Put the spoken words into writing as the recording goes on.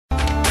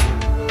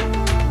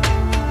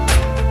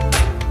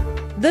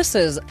This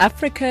is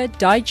Africa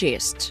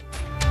Digest.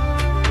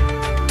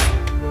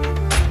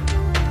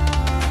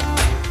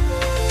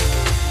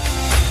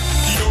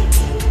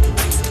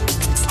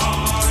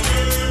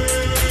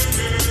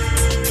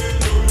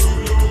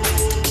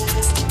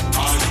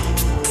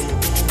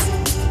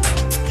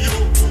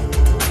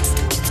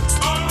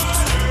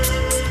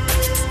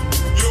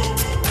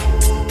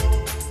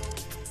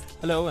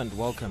 Hello and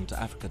welcome to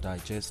Africa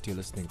Digest. You're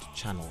listening to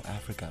Channel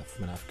Africa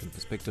from an African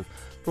perspective,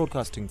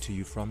 broadcasting to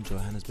you from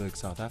Johannesburg,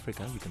 South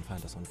Africa. You can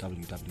find us on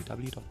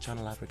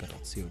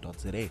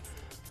www.channelafrica.co.za.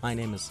 My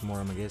name is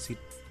Mora Magesi,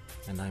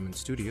 and I'm in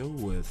studio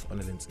with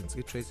Onelin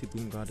Tracy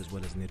Boongard as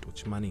well as Neto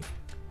Chimani.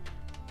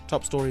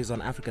 Top stories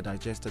on Africa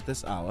Digest at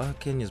this hour.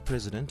 Kenya's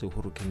President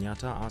Uhuru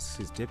Kenyatta asks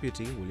his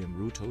deputy William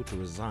Ruto to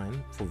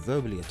resign for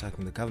verbally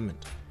attacking the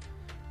government.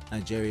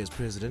 Nigeria's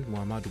President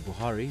Muhammadu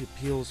Buhari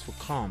appeals for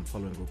calm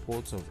following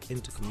reports of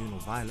intercommunal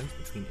violence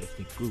between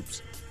ethnic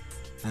groups.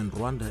 And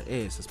Rwanda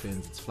Air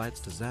suspends its flights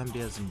to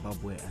Zambia,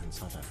 Zimbabwe and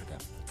South Africa.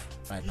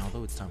 Right now,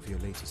 though, it's time for your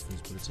latest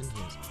news bulletin.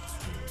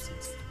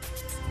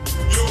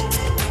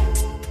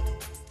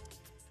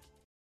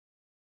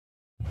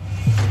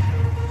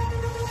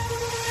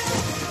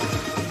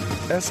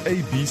 Here's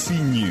SABC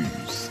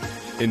News,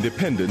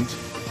 independent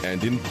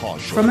and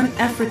impartial. From an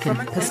African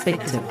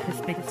perspective.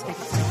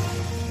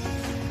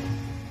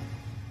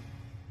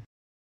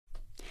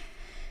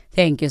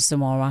 Thank you,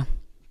 Samora.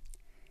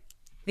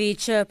 The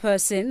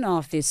chairperson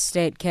of the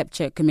State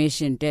Capture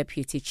Commission,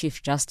 Deputy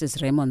Chief Justice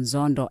Raymond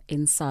Zondo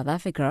in South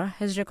Africa,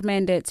 has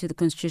recommended to the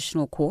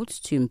Constitutional Court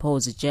to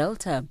impose a jail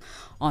term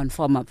on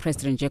former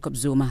President Jacob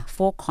Zuma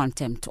for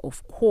contempt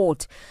of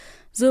court.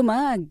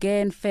 Zuma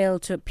again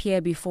failed to appear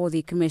before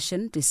the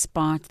commission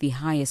despite the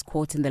highest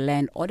court in the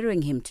land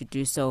ordering him to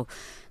do so.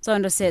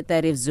 Zondo said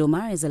that if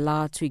Zuma is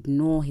allowed to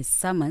ignore his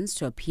summons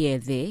to appear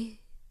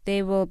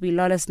there will be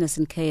lawlessness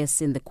and chaos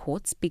in the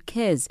courts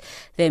because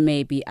there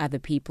may be other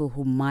people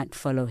who might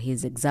follow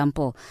his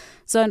example.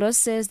 Zondo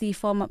says the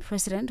former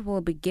president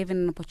will be given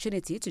an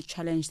opportunity to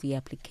challenge the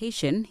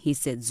application. He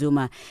said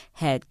Zuma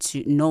had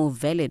no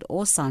valid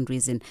or sound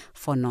reason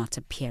for not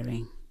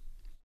appearing.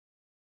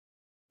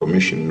 The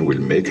Commission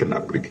will make an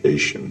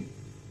application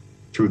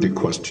to the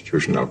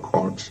Constitutional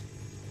Court,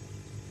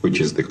 which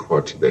is the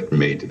court that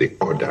made the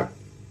order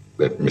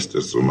that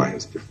Mr. Zuma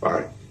has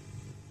defied,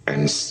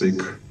 and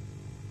seek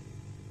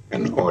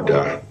an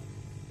order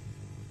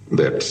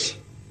that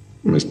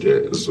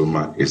Mr.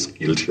 Zuma is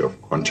guilty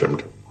of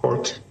contempt of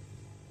court.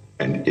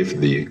 And if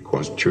the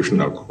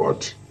Constitutional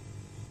Court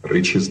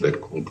reaches that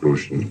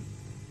conclusion,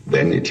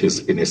 then it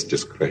is in its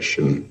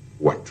discretion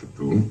what to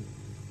do.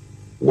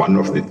 One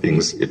of the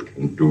things it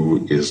can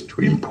do is to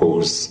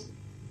impose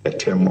a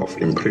term of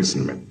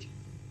imprisonment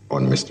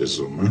on Mr.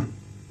 Zuma.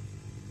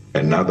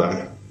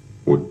 Another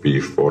would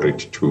be for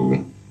it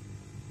to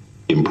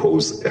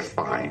impose a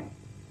fine.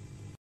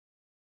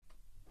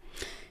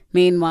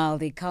 Meanwhile,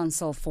 the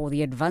Council for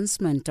the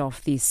Advancement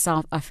of the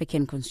South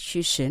African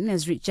Constitution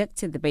has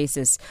rejected the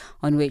basis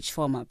on which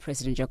former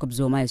President Jacob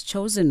Zuma has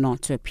chosen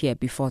not to appear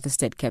before the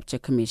State Capture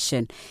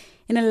Commission.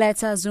 In a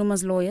letter,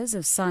 Zuma's lawyers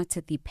have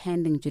cited the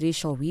pending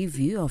judicial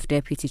review of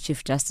Deputy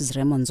Chief Justice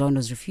Raymond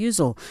Zondo's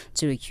refusal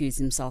to recuse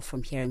himself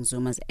from hearing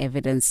Zuma's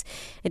evidence.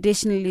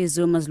 Additionally,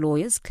 Zuma's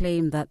lawyers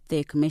claim that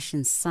their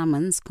commission's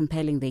summons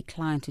compelling their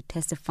client to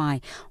testify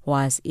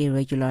was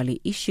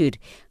irregularly issued.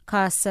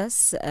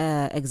 CASA's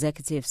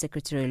Executive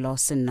Secretary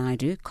Lawson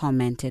Naidu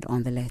commented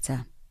on the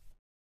letter.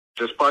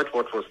 Despite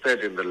what was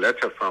said in the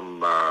letter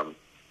from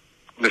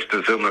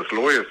Mr. Zuma's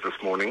lawyers this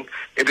morning,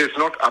 it is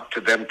not up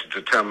to them to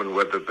determine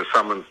whether the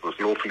summons was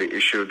lawfully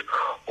issued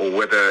or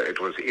whether it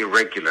was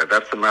irregular.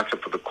 That's a matter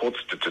for the courts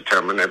to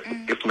determine.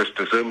 If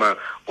Mr. Zuma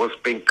was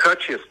being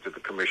courteous to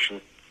the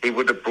Commission, he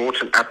would have brought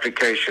an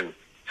application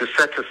to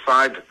set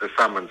aside the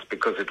summons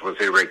because it was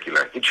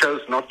irregular. He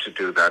chose not to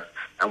do that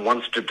and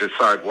wants to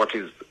decide what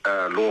is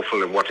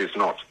lawful and what is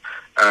not.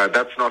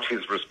 That's not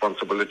his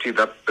responsibility.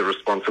 That's the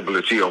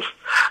responsibility of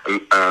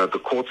the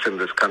courts in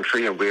this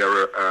country, and we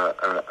are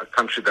a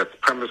country that's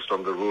premised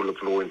on the rule of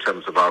law in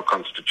terms of our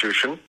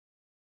constitution.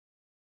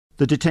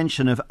 The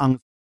detention of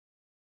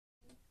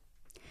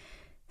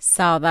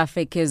South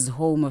Africa's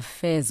Home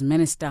Affairs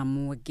Minister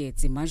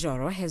Mwagezi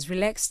Majoro has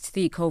relaxed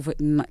the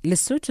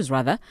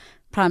Lesotho's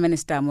Prime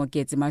Minister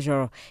Mwagezi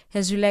Majoro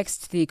has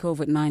relaxed the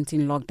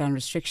COVID-19 lockdown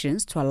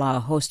restrictions to allow a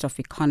host of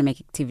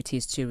economic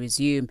activities to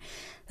resume.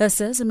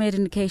 This is amid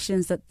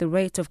indications that the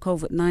rate of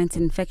COVID-19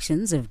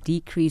 infections have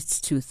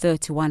decreased to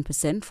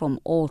 31% from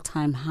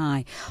all-time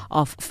high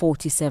of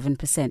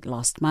 47%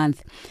 last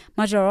month.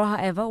 Majoro,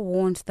 however,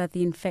 warned that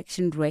the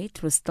infection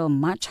rate was still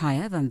much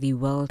higher than the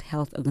World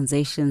Health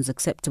Organization's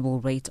acceptable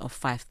rate of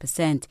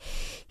 5%.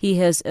 He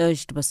has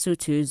urged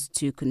Basotho's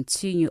to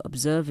continue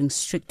observing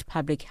strict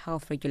public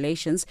health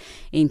regulations,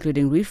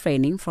 including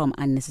refraining from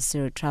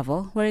unnecessary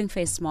travel, wearing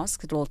face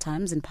masks at all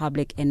times in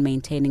public and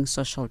maintaining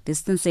social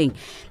distancing.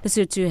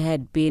 Lesotho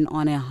had been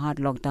on a hard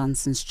lockdown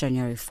since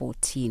January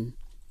 14.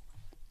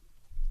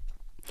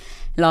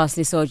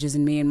 Lastly, soldiers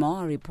in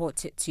Myanmar are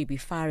reported to be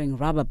firing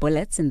rubber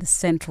bullets in the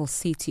central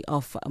city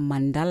of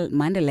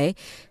Mandalay.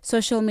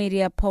 Social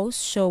media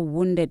posts show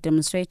wounded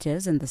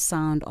demonstrators and the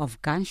sound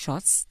of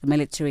gunshots. The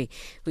military,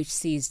 which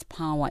seized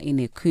power in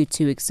a coup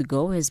 2 weeks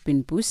ago, has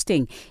been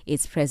boosting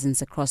its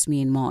presence across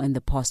Myanmar in the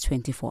past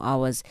 24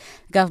 hours.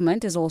 The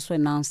government has also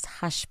announced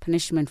harsh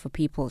punishment for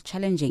people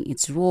challenging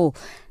its rule.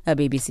 The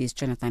BBC's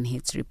Jonathan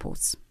Hitz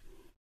reports.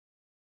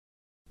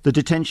 The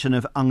detention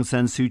of Aung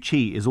San Suu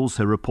Kyi is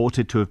also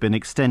reported to have been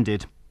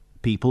extended.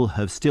 People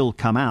have still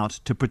come out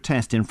to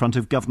protest in front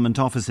of government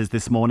offices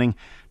this morning,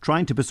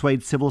 trying to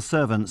persuade civil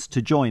servants to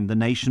join the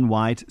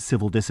nationwide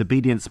civil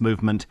disobedience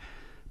movement.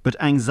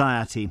 But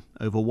anxiety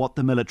over what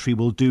the military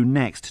will do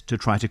next to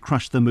try to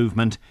crush the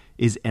movement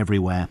is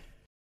everywhere.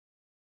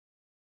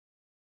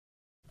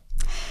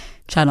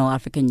 Channel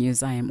African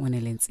News, I am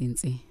Onelin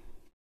Nsinzi.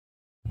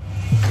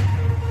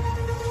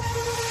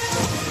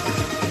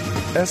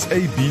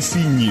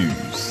 SABC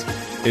News,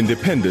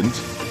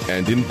 independent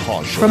and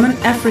impartial. From an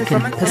African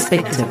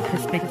perspective.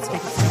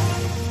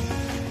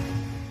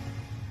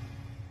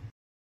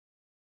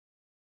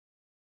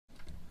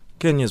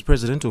 Kenya's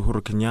President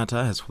Uhuru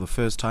Kenyatta has for the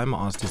first time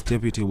asked his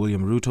deputy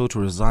William Ruto to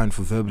resign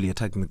for verbally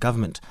attacking the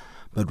government.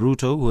 But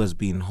Ruto, who has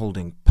been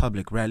holding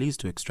public rallies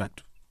to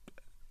attract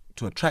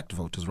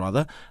voters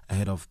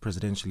ahead of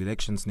presidential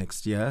elections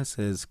next year,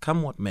 says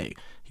come what may,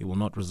 he will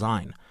not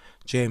resign.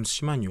 James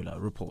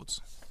Shimanyula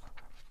reports.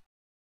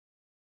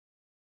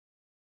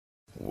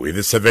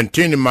 With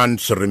 17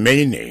 months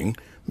remaining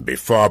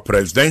before a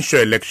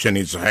presidential election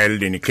is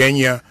held in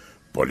Kenya,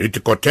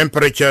 political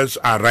temperatures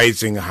are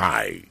rising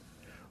high.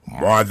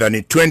 More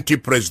than 20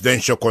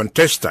 presidential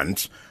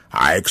contestants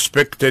are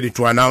expected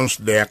to announce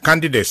their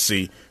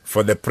candidacy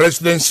for the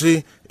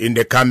presidency in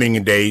the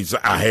coming days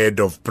ahead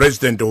of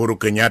President Uhuru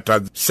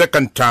Kenyatta's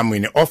second term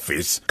in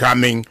office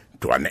coming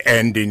to an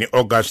end in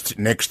August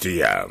next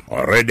year.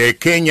 Already,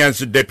 Kenya's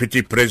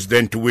Deputy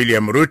President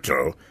William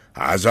Ruto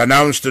has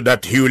announced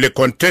that he will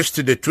contest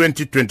the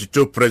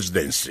 2022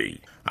 presidency.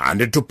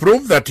 And to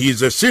prove that he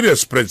is a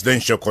serious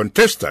presidential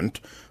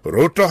contestant,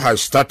 Ruto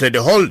has started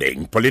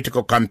holding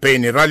political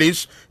campaign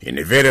rallies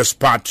in various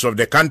parts of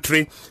the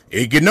country,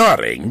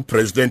 ignoring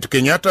President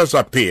Kenyatta's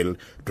appeal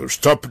to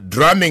stop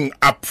drumming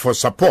up for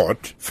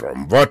support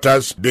from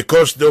voters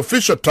because the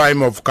official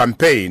time of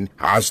campaign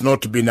has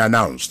not been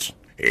announced.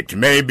 It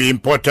may be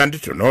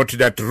important to note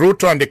that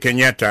Ruto and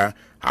Kenyatta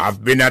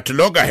have been at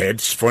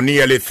loggerheads for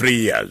nearly 3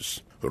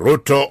 years.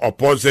 Ruto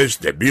opposes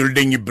the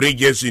Building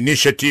Bridges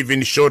Initiative,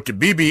 in short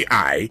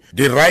BBI,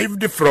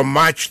 derived from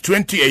March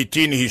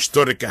 2018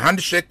 historic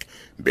handshake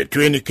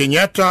between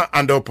Kenyatta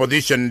and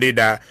opposition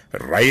leader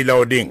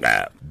Raila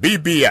Odinga.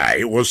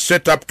 BBI was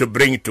set up to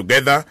bring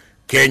together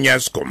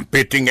Kenya's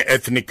competing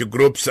ethnic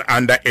groups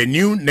under a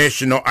new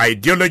national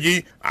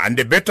ideology and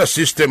a better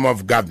system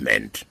of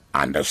government.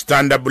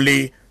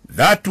 Understandably,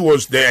 that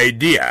was the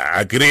idea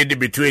agreed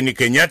between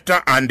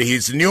Kenyatta and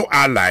his new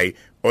ally,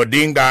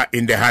 Odinga,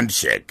 in the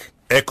handshake.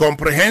 A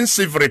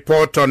comprehensive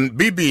report on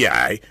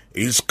BBI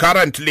is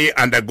currently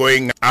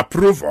undergoing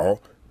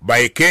approval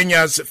by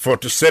Kenya's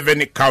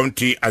 47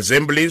 county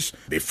assemblies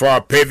before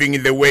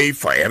paving the way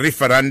for a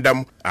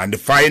referendum and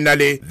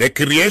finally the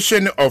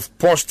creation of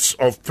posts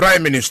of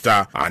Prime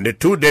Minister and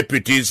 2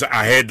 deputies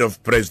ahead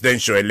of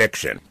presidential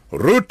election.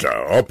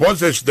 Ruto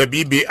opposes the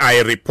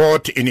BBI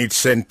report in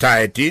its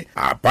entirety,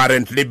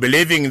 apparently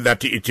believing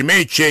that it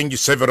may change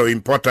several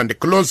important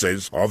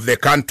clauses of the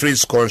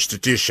country's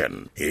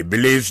constitution. He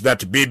believes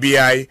that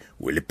BBI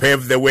will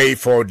pave the way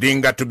for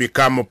Odinga to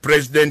become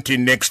president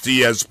in next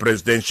year's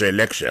presidential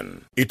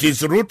election. It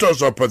is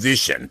Ruto's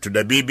opposition to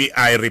the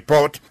BBI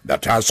report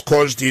that has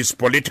caused his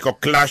political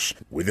clash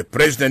with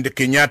President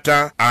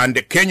Kenyatta and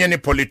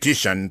Kenyan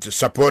politicians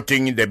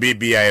supporting the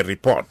BBI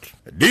report.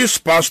 This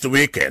past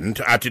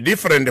weekend, at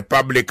different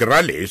public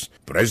rallies,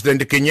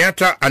 President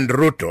Kenyatta and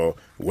Ruto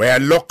were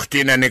locked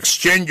in an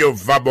exchange of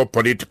verbal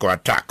political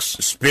attacks.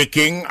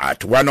 Speaking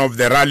at one of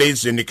the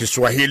rallies in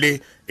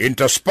Kiswahili,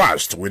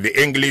 interspersed with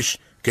English,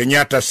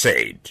 Kenyatta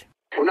said,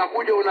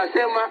 Unakuja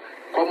unasema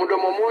kwa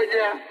mdomo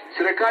moja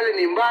serikali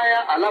ni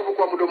mbaya, alafu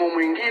kwa mdomo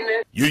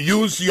mwingine.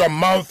 You use your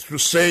mouth to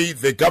say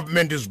the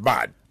government is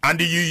bad,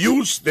 and you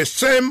use the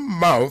same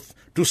mouth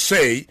to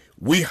say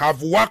we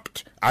have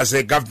worked as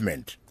a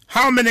government.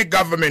 How many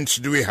governments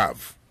do we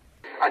have?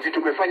 Ati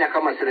tumefanya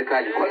kama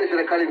serikali. Kwani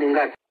serikali ni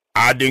ngapi?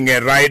 Adding a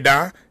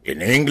rider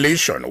in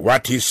English on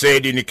what he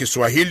said in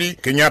Kiswahili,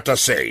 Kenyatta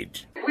said,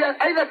 We are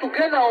either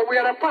together or we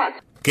are apart.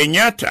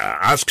 Kenyatta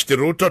asked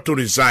Ruto to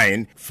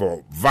resign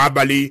for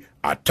verbally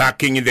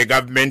attacking the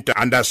government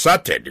and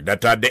asserted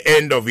that at the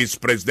end of his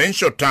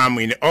presidential term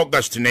in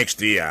August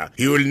next year,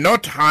 he will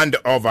not hand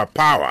over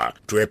power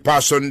to a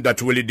person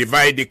that will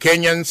divide the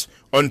Kenyans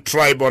on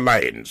tribal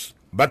lines.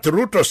 But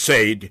Ruto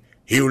said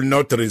he will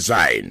not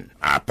resign,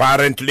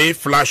 apparently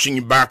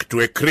flashing back to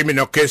a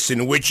criminal case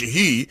in which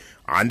he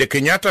and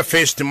Kenyatta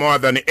faced more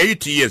than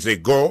 8 years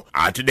ago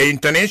at the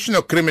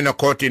International Criminal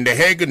Court in The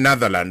Hague,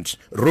 Netherlands.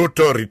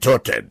 Ruto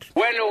retorted,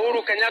 When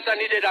Uhuru Kenyatta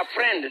needed a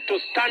friend to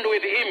stand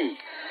with him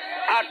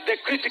at the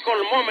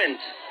critical moment,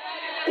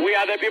 we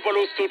are the people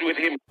who stood with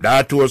him.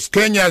 That was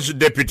Kenya's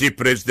Deputy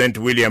President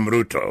William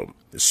Ruto.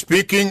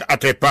 Speaking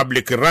at a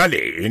public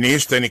rally in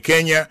eastern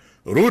Kenya,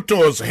 Ruto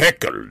was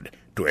heckled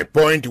to a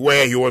point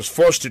where he was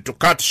forced to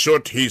cut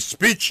short his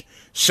speech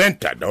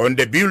centered on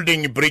the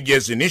Building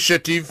Bridges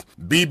Initiative,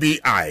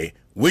 BBI,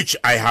 which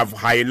I have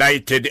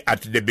highlighted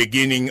at the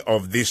beginning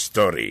of this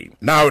story.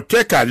 Now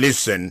take a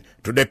listen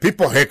to the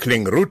people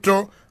heckling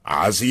Ruto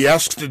as he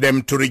asked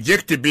them to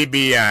reject the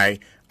BBI,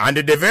 and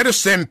the very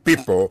same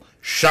people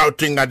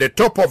shouting at the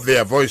top of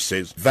their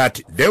voices that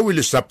they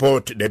will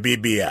support the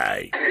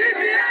BBI.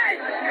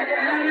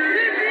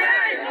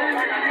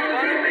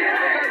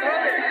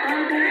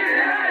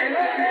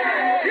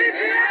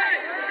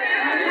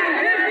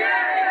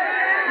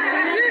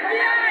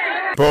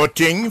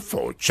 Reporting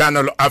for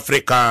Channel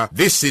Africa,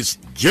 this is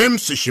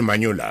James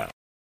Shimanyula.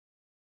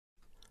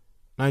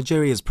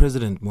 Nigeria's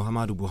President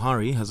Muhammadu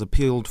Buhari has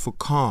appealed for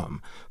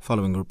calm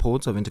following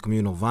reports of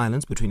intercommunal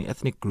violence between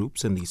ethnic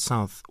groups in the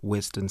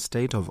southwestern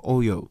state of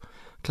Oyo.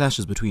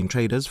 Clashes between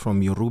traders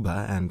from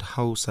Yoruba and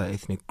Hausa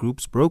ethnic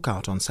groups broke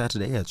out on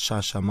Saturday at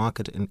Shasha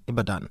Market in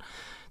Ibadan,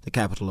 the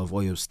capital of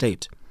Oyo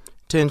State.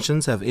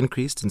 Tensions have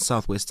increased in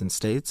southwestern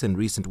states in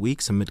recent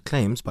weeks amid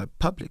claims by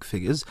public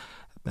figures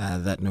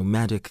that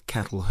nomadic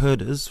cattle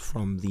herders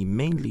from the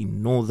mainly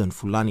northern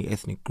Fulani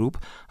ethnic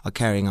group are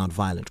carrying out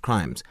violent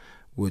crimes,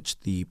 which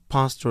the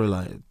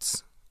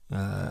pastoralites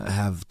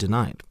have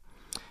denied.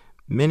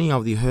 Many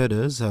of the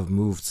herders have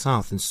moved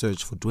south in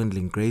search for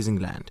dwindling grazing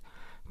land.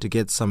 To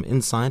get some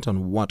insight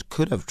on what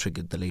could have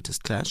triggered the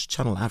latest clash,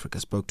 Channel Africa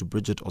spoke to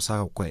Bridget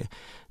Osakwe,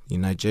 the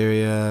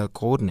Nigeria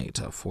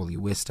coordinator for the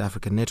West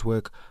African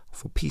Network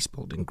for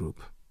Peacebuilding Group.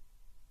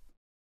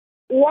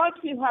 What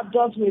you have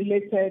just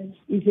related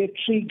is a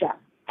trigger.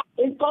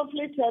 In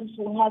conflict terms,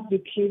 we have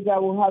the trigger,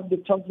 we have the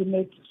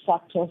proximate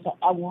factors,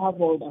 and we have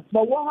all that.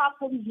 But what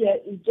happens here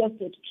is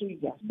just a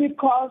trigger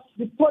because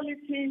the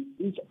polity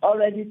is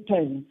already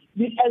tense.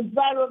 The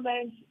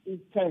environment is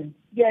tense.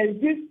 There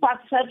is this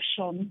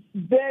perception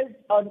based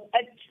on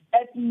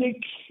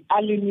ethnic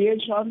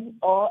alienation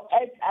or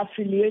ethnic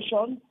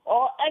affiliation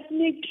or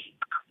ethnic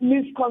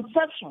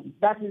misconception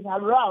that is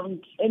around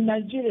in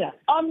Nigeria.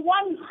 On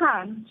one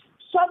hand,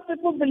 some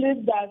people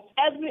believe that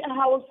every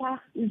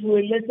Hausa is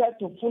related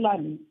to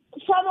Fulani.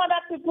 Some other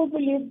people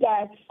believe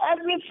that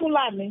every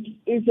Fulani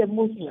is a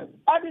Muslim.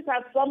 That is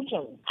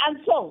assumption. And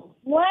so,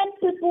 when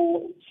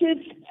people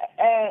see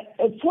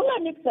a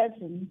Fulani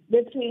person,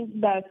 they think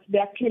that they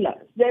are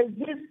killers. There's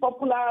this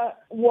popular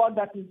word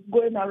that is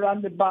going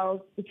around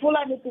about the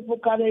Fulani people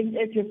carrying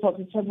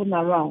AK-47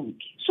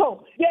 around.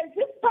 So, there's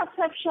this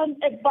perception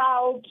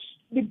about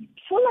the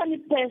Fulani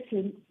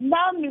person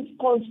now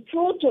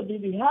misconstrued to be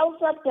the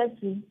Hausa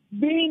person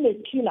being a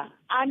killer,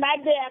 and that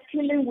they are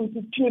killing with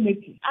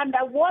impunity, and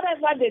that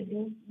whatever they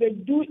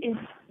do it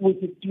with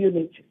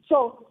impunity.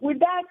 So with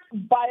that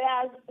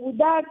bias, with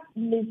that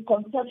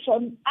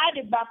misconception at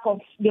the back of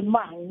the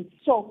mind,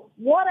 so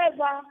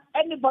whatever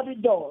anybody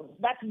does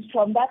that is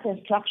from that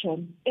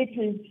extraction, it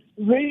is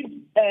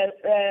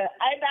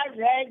either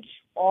read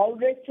or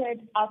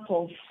rated out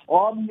of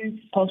or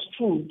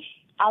misconstrued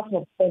out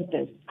of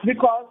context.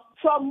 Because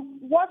from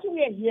what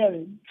we are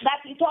hearing,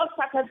 that it all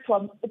started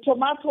from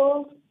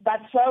tomatoes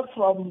that fell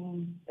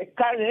from a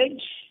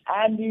carriage,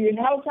 and the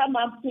Hausa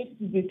man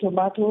picked the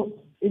tomato.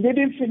 He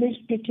didn't finish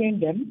picking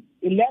them.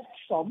 He left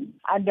some,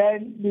 and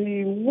then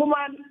the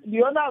woman,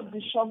 the owner of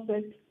the shop,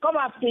 said, "Come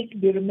and pick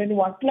the remaining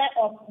one. Clear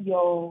up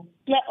your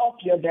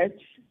debt."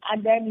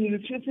 And then he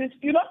refuses.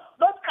 You know,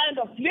 those kind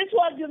of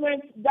little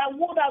arguments that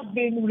would have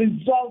been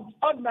resolved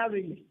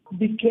ordinarily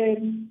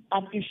became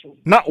an issue.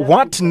 Now,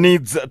 what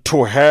needs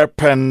to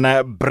happen,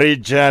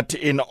 Bridget,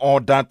 in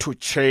order to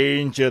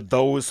change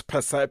those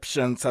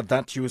perceptions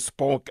that you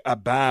spoke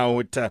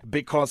about?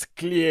 Because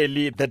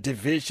clearly the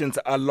divisions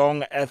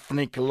along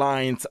ethnic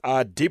lines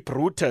are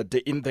deep-rooted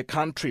in the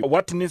country.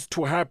 What needs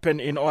to happen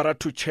in order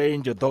to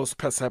change those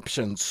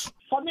perceptions?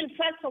 For me,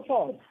 first of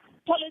all,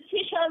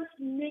 politicians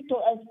need to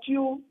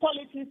eschew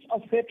politics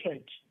of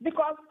hatred,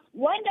 because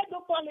when they do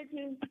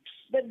politics,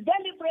 they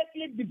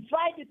deliberately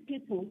divide the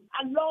people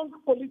along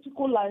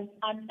political lines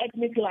and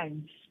ethnic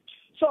lines.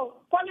 So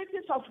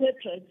politics of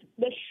hatred,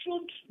 they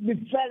should be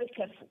very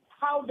careful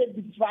how they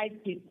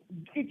divide people.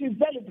 It is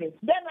deliberate.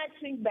 Then I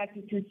think that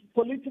it is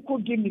political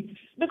gimmicks.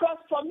 Because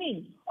for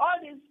me, all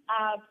these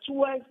are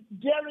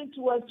gearing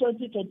towards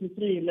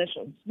 2023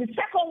 elections. The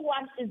second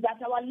one is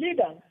that our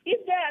leaders, if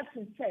they are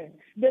sincere,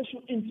 they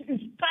should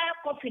inspire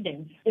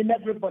confidence in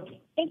everybody,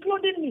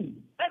 including me.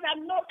 And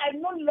I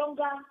no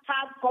longer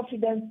have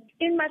confidence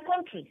in my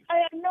country.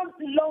 I am no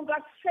longer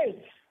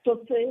safe to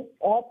say,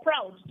 or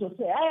proud to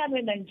say, I am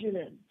a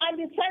Nigerian. And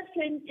the first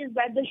thing is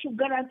that they should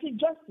guarantee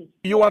justice.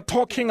 You are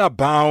talking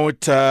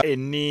about a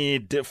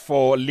need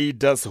for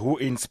leaders who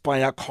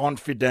inspire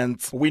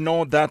confidence. We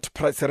know that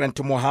President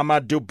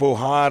Muhammadu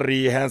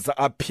Buhari has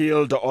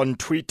appealed on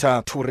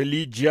Twitter to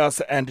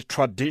religious and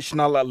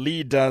traditional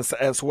leaders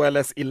as well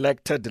as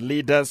elected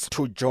leaders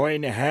to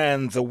join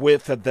hands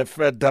with the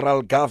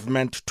federal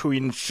government to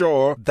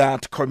ensure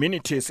that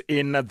communities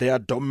in their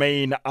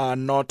domain are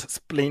not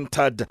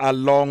splintered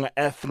along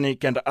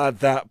ethnic and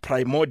other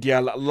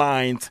primordial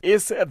lines.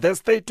 Is the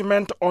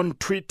statement on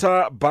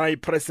Twitter by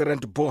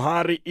President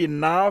Buhari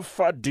enough,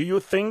 do you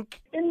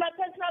think? In my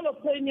personal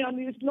opinion,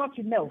 it's not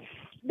enough.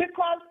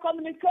 Because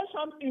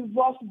communication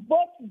involves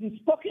both the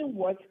spoken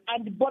word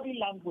and the body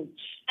language.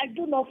 I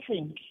do not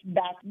think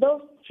that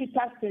those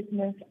Twitter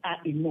statements are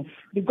enough.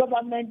 The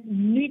government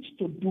needs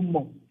to do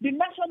more. The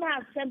National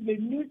Assembly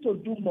needs to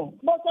do more.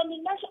 But for the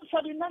National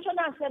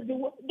Assembly,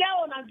 their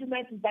own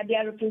argument is that they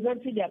are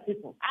representing their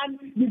people and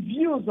the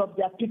views of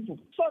their people.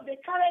 So they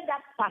carry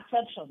that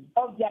perception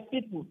of their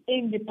people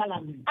in the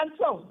parliament. And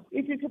so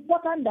it is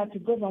important that the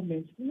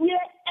government, where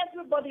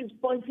everybody is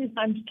pointing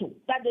hands to,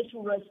 that they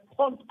should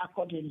respond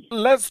accordingly.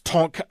 Let's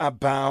talk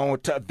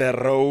about the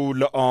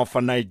role of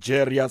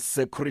Nigeria's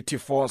security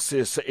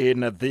forces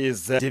in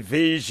these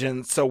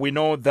divisions. So we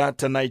know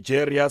that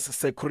Nigeria's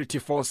security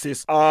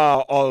forces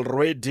are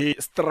already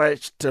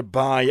stretched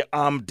by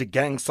armed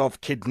gangs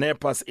of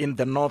kidnappers in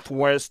the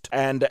northwest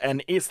and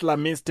an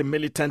Islamist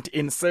militant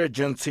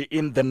insurgency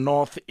in the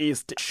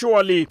northeast.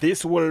 Surely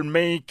this will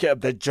make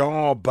the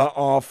job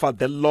of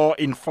the law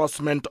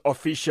enforcement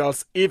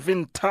officials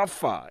even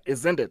tougher,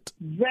 isn't it?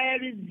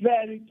 Very,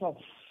 very tough.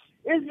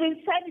 It's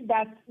been said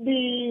that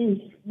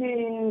the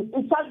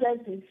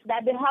insurgencies,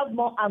 that they have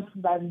more arms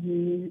than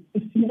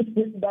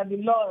the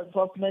law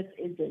enforcement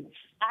agents.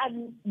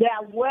 And they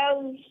are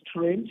well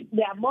trained,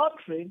 they are more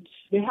trained,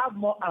 they have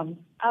more arms,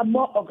 and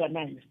more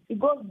organized. It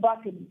goes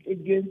back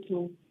again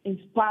to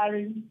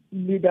inspiring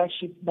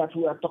leadership that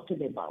we are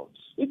talking about.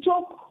 It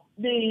took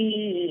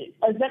the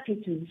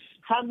executives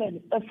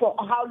for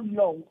how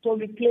long to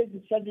replace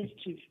the service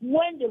chiefs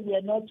when they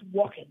were not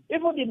working.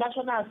 Even the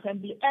National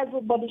Assembly,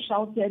 everybody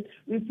shouted,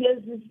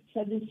 replace this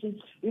service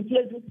chiefs,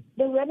 replace it.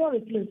 They were not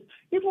replaced.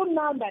 Even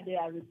now that they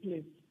are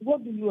replaced,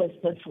 what do you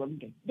expect from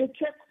them? They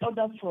take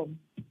orders from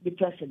the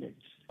president.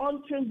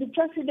 Until the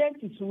president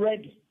is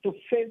ready to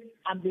face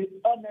and be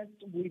honest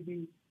with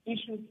the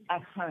issues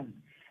at hand,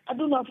 I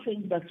do not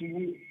think that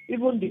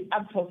even the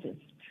armed forces.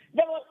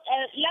 There was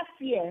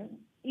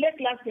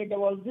late last year, there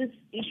was this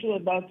issue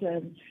about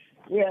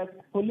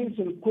police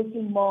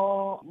recruiting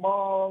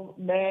more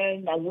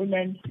men and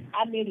women,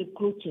 army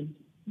recruiting.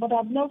 But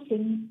I've not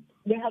seen,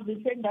 they have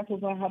been saying that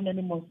over how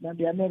many months now,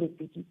 they are not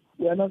recruiting.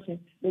 We are not seeing,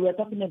 they were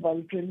talking about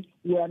recruiting,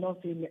 we are not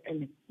seeing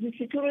any. The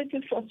security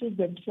forces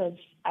themselves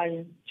are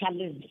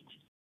challenged.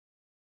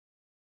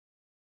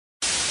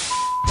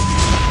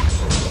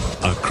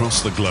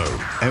 Across the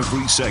globe,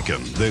 every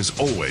second, there's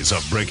always a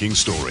breaking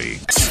story.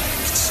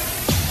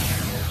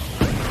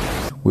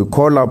 We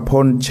call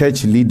upon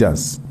church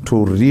leaders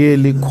to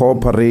really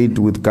cooperate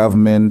with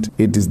government.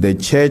 It is the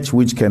church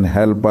which can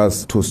help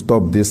us to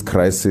stop this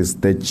crisis.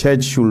 The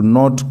church should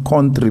not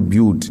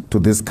contribute to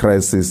this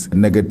crisis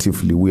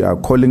negatively. We are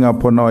calling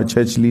upon our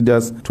church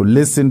leaders to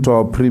listen to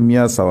our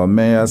premiers, our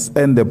mayors,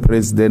 and the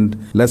president.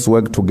 Let's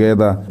work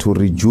together to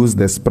reduce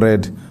the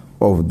spread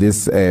of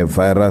this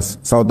virus.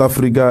 South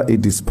Africa,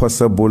 it is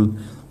possible.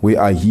 We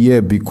are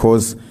here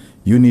because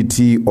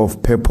unity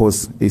of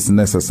purpose is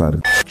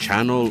necessary.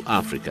 Channel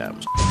Africa.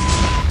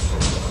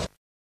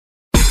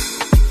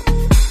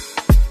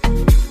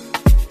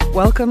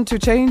 Welcome to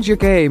Change Your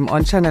Game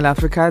on Channel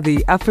Africa,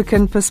 the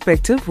African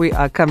perspective. We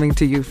are coming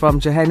to you from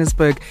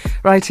Johannesburg,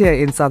 right here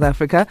in South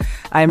Africa.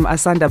 I'm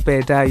Asanda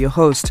Beda, your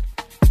host.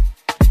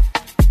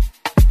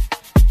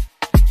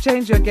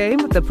 Change Your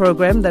Game, the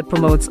program that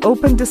promotes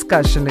open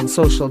discussion and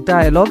social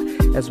dialogue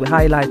as we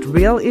highlight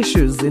real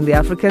issues in the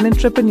African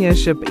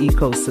entrepreneurship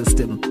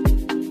ecosystem.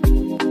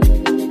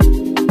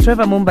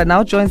 Trevor Mumba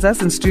now joins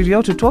us in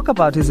studio to talk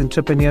about his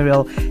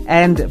entrepreneurial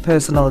and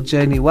personal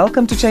journey.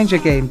 Welcome to Change Your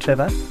Game,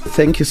 Trevor.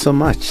 Thank you so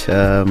much.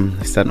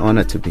 It's an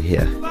honor to be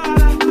here.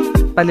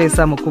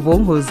 Palesa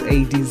Mukubung, who's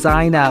a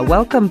designer.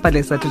 Welcome,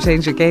 Palesa, to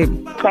Change Your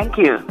Game. Thank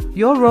you.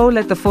 Your role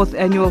at the 4th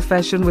Annual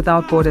Fashion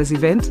Without Borders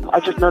event?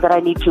 I just know that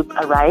I need to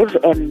arrive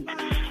and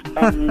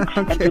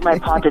do my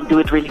part and do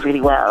it really,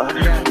 really well.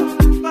 Yeah.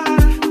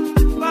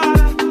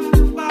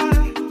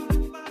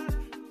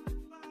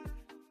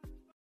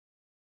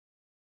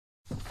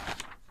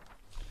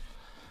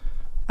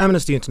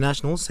 Amnesty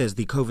International says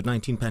the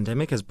COVID-19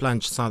 pandemic has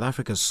plunged South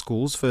Africa's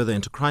schools further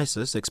into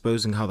crisis,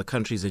 exposing how the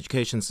country's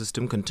education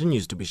system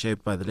continues to be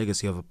shaped by the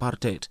legacy of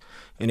apartheid.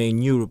 In a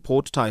new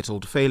report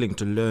titled Failing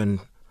to Learn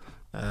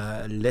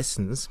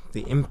Lessons,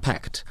 the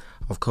Impact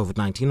of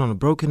COVID-19 on a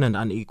broken and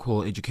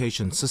unequal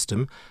education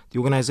system. The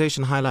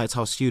organization highlights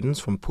how students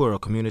from poorer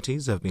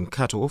communities have been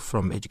cut off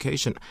from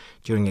education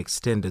during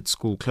extended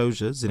school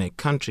closures in a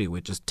country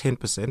where just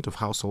 10% of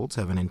households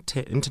have an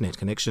internet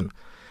connection.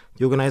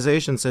 The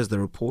organization says the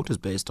report is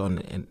based on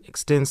an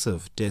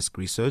extensive desk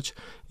research,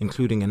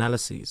 including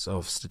analyses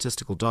of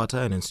statistical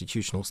data and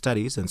institutional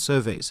studies and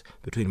surveys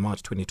between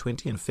March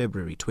 2020 and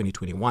February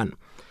 2021.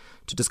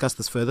 To discuss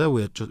this further,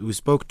 we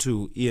spoke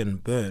to Ian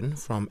Byrne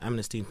from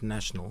Amnesty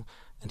International,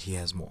 and he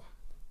has more.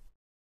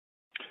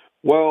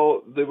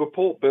 Well, the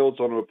report builds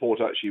on a report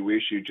actually we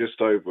issued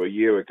just over a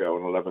year ago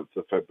on 11th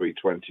of February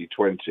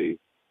 2020.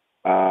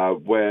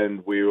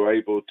 When we were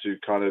able to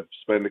kind of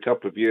spend a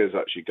couple of years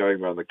actually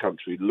going around the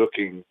country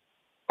looking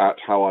at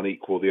how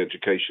unequal the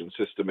education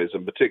system is,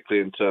 and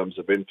particularly in terms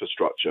of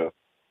infrastructure.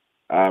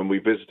 We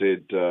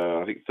visited,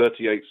 I think,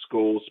 38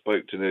 schools,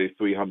 spoke to nearly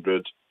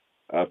 300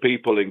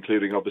 people,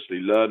 including obviously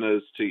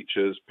learners,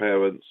 teachers,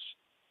 parents,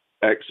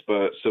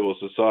 experts, civil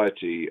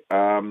society.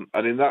 And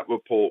in that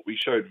report, we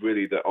showed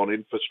really that on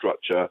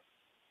infrastructure,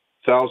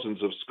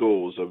 thousands of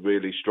schools are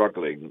really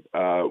struggling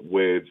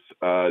with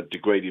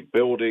degraded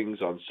buildings,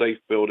 unsafe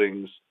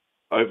buildings,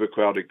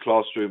 overcrowded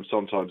classrooms,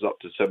 sometimes up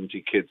to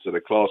 70 kids in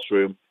a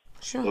classroom,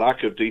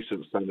 lack of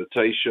decent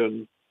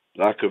sanitation,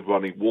 lack of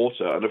running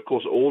water. And of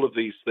course, all of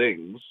these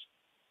things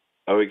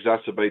are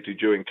exacerbated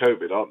during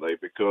COVID, aren't they?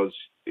 Because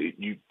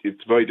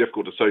it's very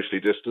difficult to socially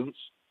distance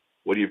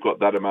when you've got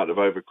that amount of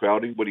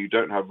overcrowding. When you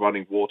don't have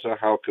running water,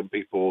 how can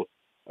people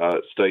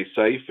stay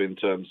safe in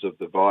terms of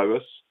the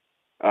virus?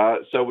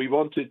 So we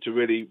wanted to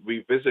really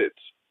revisit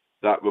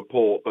that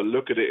report, but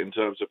look at it in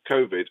terms of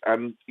COVID.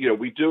 And,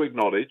 we do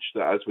acknowledge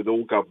that, as with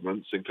all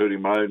governments,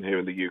 including my own here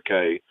in the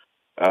UK,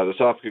 the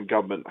South African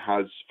government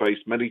has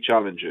faced many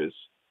challenges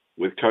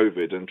with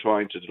COVID and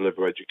trying to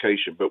deliver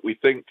education. But we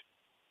think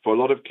for a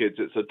lot of kids,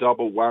 it's a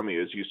double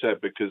whammy, as you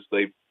said, because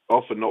they've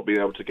often not been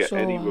able to get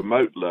any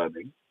remote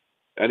learning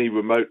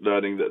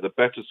that the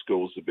better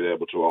schools have been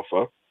able to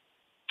offer.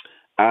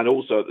 And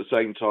also at the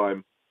same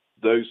time,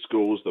 those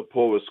schools, the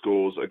poorer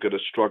schools, are going to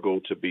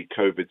struggle to be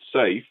COVID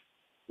safe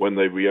when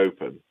they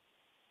reopen.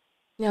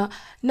 Yeah.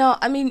 Now,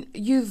 I mean,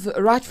 you've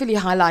rightfully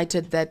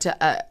highlighted that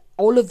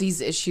all of these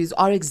issues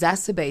are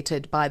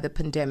exacerbated by the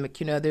pandemic.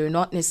 They're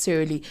not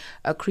necessarily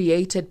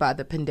created by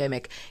the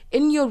pandemic.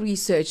 In your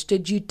research,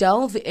 did you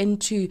delve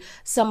into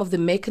some of the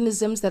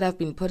mechanisms that have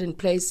been put in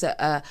place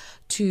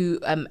to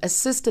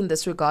assist in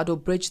this regard or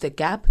bridge the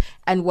gap?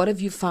 And what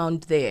have you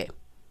found there?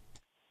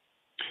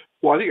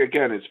 Well, I think,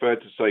 again, it's fair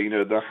to say,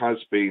 there has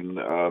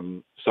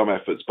been some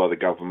efforts by the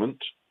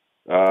government.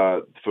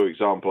 For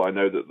example, I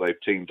know that they've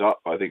teamed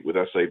up, I think, with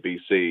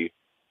SABC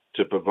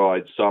to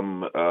provide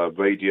some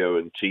radio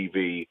and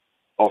TV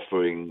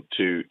offering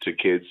to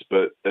kids,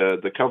 but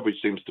the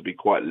coverage seems to be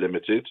quite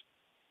limited,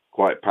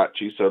 quite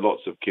patchy, so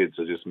lots of kids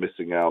are just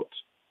missing out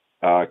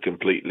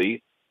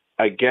completely.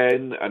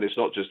 Again, and it's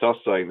not just us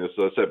saying this,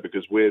 as I said,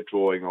 because we're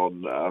drawing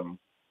on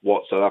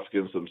what South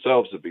Africans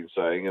themselves have been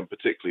saying, and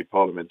particularly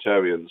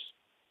parliamentarians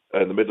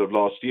in the middle of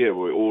last year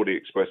were already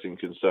expressing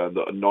concern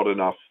that not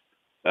enough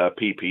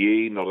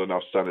PPE, not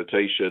enough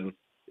sanitation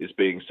is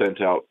being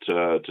sent out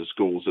to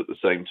schools at the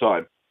same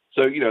time.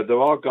 So, there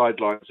are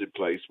guidelines in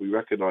place. We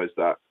recognise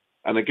that.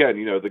 And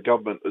again, the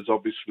government has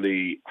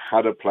obviously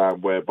had a plan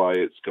whereby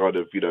it's kind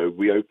of,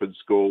 reopened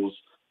schools,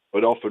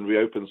 but often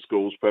reopened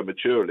schools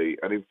prematurely.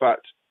 And in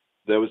fact,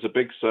 there was a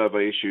big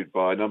survey issued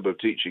by a number of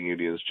teaching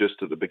unions just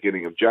at the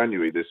beginning of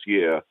January this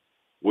year,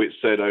 which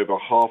said over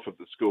half of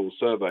the schools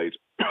surveyed,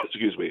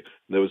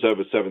 there was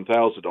over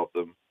 7,000 of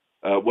them,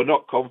 were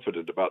not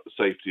confident about the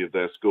safety of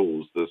their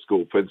schools, the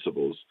school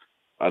principals.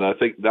 And I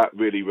think that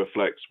really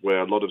reflects where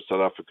a lot of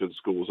South African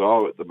schools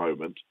are at the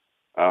moment.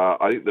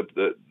 I think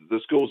the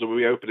schools are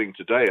reopening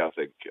today, I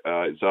think,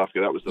 in South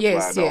Africa. That was the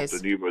plan after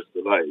numerous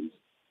delays.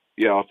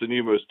 Yeah, after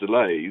numerous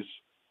delays.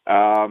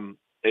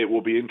 It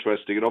will be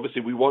interesting, and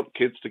obviously we want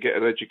kids to get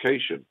an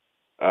education,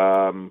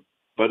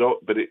 but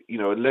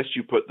unless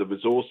you put the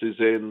resources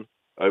in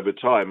over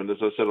time, and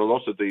as I said, a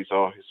lot of these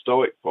are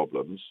historic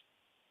problems,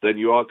 then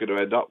you are going to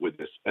end up with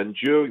this. And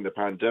during the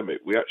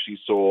pandemic, we actually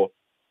saw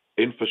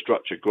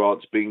infrastructure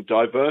grants being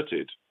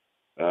diverted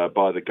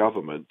by the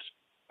government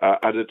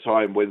at a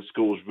time when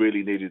schools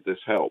really needed this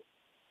help.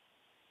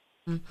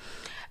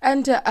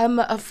 And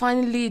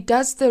finally,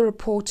 does the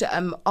report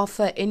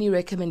offer any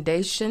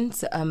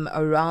recommendations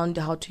around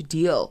how to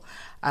deal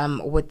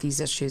with these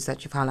issues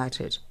that you've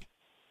highlighted?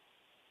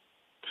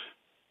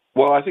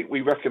 Well, I think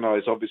we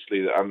recognise,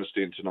 obviously, at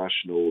Amnesty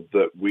International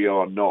that we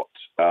are not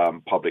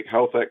public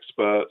health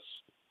experts,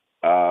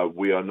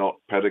 we are not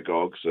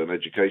pedagogues and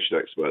education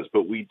experts,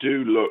 but we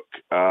do look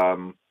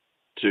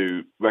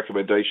to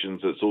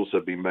recommendations that's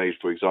also been made,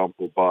 for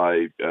example,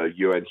 by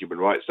UN human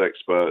rights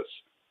experts,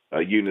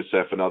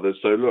 UNICEF and others.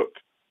 So look,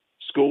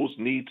 schools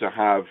need to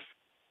have,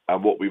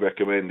 and what we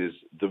recommend is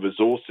the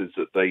resources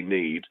that they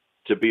need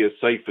to be as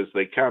safe as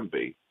they can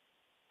be.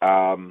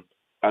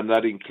 And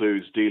that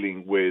includes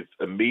dealing with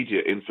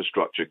immediate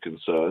infrastructure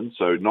concerns,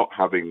 so not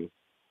having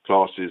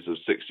classes of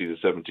 60 to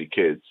 70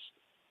 kids,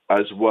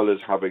 as well as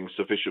having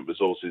sufficient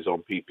resources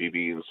on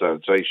PPE and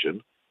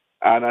sanitation.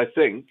 And I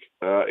think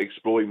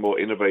exploring more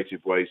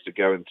innovative ways to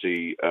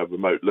guarantee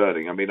remote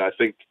learning. I mean, I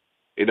think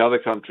in other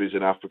countries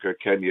in Africa,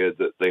 Kenya,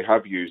 that they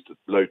have used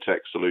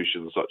low-tech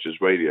solutions such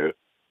as radio,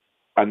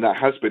 and that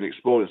has been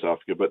explored in South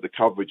Africa, but the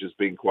coverage has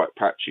been quite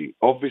patchy.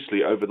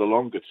 Obviously, over the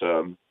longer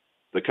term,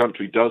 the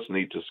country does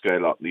need to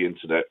scale up the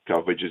internet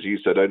coverage. As you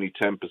said, only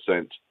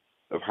 10%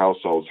 of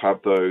households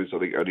have those. I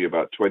think only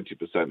about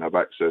 20% have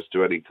access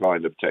to any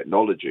kind of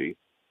technology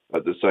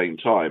at the same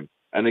time.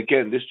 And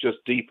again, this just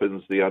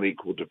deepens the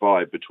unequal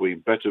divide between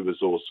better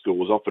resource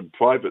schools, often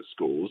private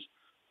schools,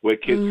 where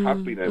kids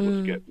have been able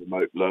to get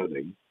remote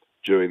learning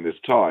during this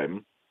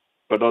time.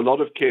 But a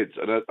lot of kids,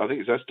 and I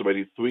think it's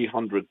estimated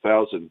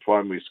 300,000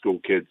 primary school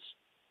kids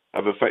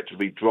have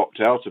effectively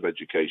dropped out of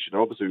education.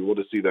 Obviously, we want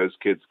to see those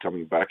kids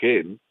coming back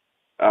in.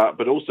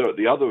 But also at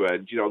the other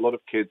end, a lot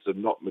of kids are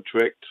not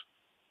matricked,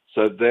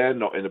 so they're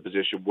not in a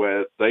position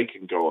where they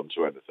can go on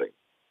to anything.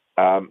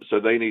 So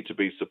they need to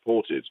be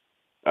supported.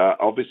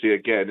 Obviously,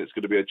 again, it's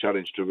going to be a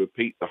challenge to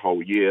repeat the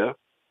whole year.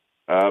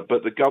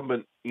 But the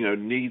government,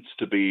 needs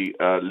to be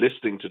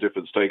listening to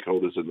different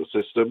stakeholders in the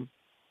system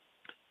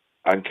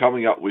and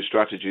coming up with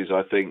strategies,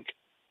 I think,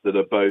 that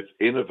are both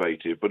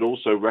innovative but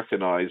also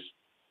recognise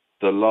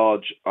the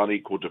large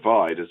unequal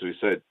divide, as we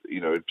said,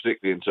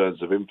 particularly in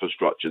terms of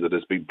infrastructure that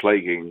has been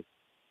plaguing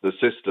the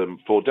system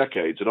for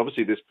decades. And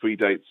obviously this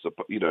predates,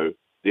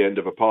 the end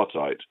of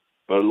apartheid.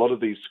 But a lot of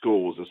these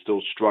schools are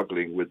still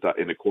struggling with that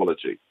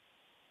inequality.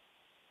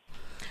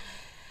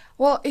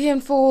 Well,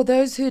 Ian, for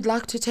those who'd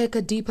like to take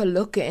a deeper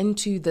look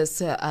into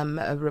this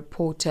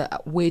report,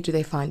 where do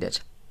they find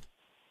it?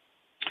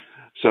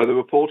 So the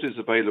report is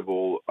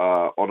available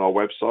on our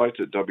website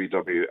at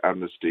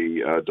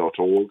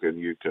www.amnesty.org, and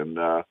you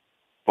can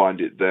find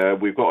it there.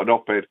 We've got an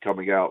op-ed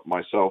coming out,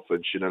 myself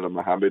and Shanila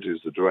Mohammed,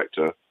 who's the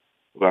director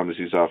of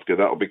Amnesty South Africa.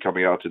 That will be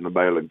coming out in the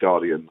Mail and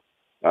Guardian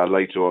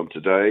later on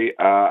today.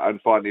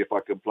 And finally, if I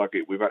can plug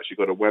it, we've actually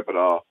got a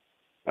webinar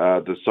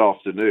this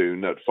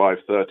afternoon at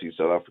 5:30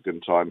 South African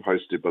time,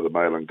 hosted by the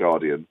Mail and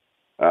Guardian,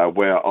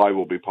 where I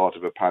will be part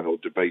of a panel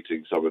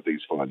debating some of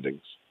these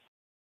findings.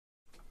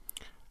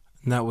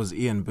 That was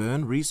Ian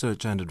Byrne,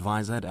 researcher and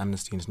advisor at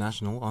Amnesty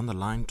International, on the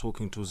line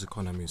talking to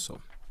Zikonomiso.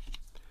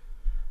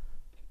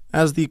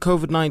 As the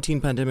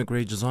COVID-19 pandemic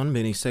rages on,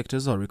 many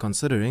sectors are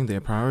reconsidering their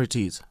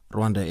priorities.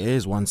 Rwanda Air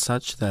is one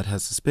such that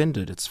has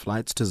suspended its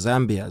flights to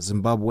Zambia,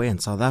 Zimbabwe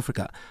and South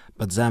Africa,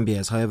 but Zambia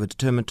is however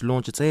determined to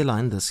launch its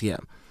airline this year.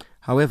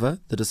 However,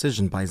 the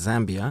decision by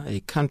Zambia,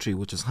 a country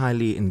which is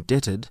highly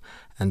indebted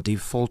and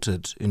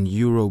defaulted in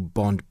euro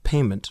bond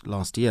payment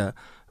last year,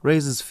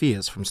 raises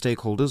fears from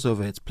stakeholders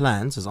over its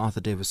plans, as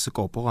Arthur Davis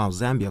Sikopo, our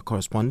Zambia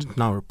correspondent,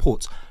 now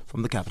reports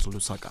from the capital,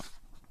 Lusaka.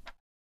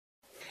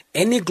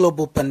 Any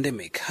global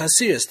pandemic has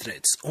serious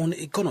threats on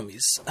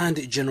economies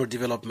and general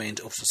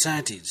development of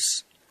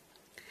societies.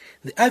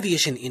 The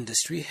aviation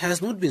industry has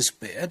not been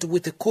spared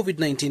with the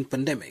COVID-19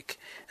 pandemic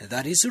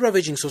that is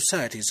ravaging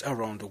societies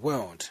around the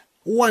world.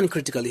 One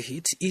critically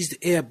hit is the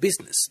air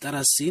business that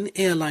has seen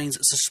airlines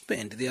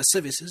suspend their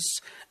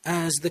services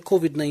as the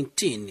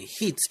COVID-19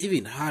 hits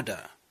even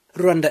harder.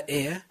 Rwanda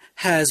Air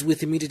has,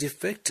 with immediate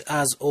effect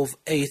as of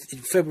 8th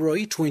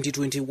February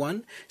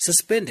 2021,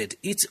 suspended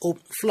its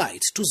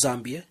flights to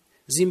Zambia,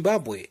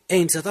 Zimbabwe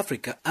and South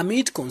Africa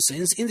amid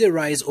concerns in the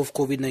rise of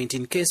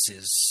COVID-19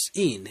 cases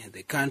in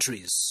the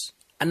countries.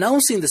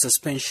 Announcing the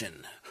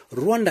suspension,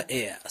 Rwanda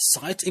Air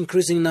cites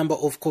increasing number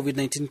of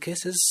COVID-19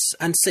 cases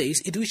and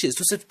says it wishes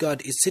to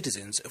safeguard its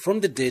citizens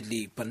from the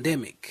deadly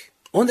pandemic.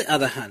 On the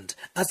other hand,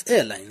 as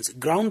airlines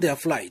ground their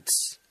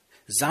flights,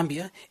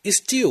 Zambia is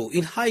still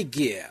in high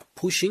gear,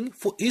 pushing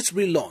for its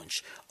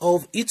relaunch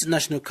of its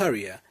national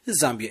carrier,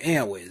 Zambia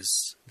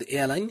Airways. The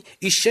airline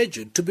is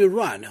scheduled to be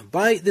run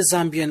by the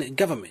Zambian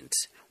government,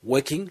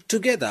 working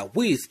together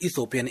with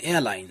Ethiopian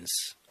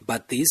Airlines.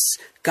 But this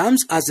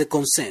comes as a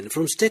concern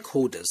from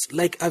stakeholders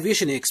like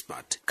aviation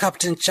expert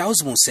Captain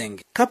Charles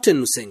Musenge.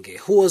 Captain Musenge,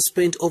 who has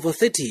spent over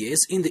 30 years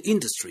in the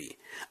industry,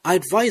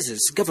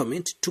 advises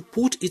government to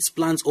put its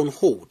plans on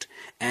hold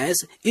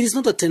as it is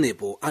not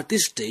attainable at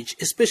this stage,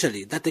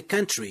 especially that the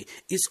country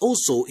is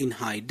also in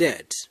high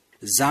debt.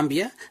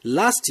 Zambia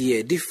last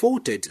year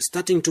defaulted,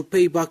 starting to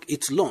pay back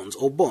its loans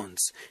or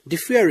bonds,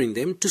 deferring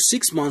them to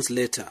 6 months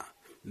later,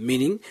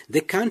 meaning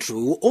the country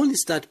will only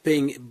start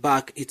paying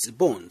back its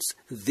bonds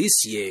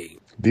this year.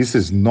 This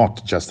is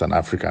not just an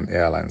African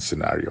airline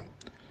scenario.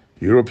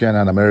 European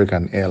and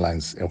American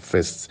airlines have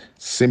faced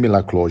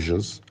similar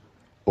closures,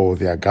 or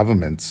their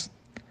governments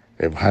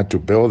have had to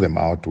bail them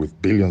out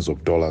with billions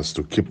of dollars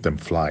to keep them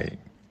flying.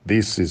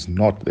 This is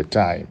not the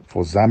time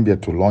for Zambia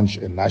to launch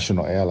a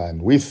national airline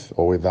with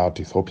or without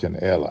Ethiopian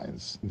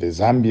Airlines. The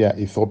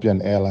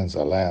Zambia-Ethiopian Airlines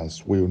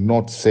Alliance will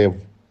not serve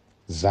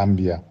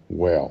Zambia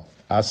well.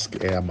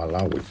 Ask Air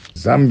Malawi.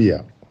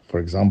 Zambia, for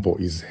example,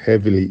 is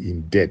heavily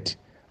in debt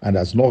and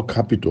has no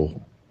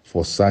capital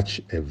for such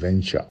a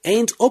venture.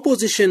 And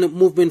Opposition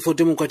Movement for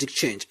Democratic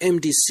Change,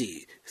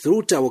 MDC,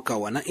 through Tawa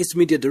Kawana, its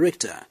media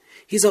director,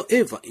 He's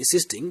however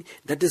insisting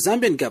that the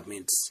Zambian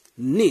government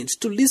needs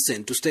to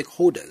listen to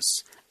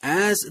stakeholders,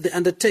 as the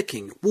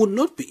undertaking would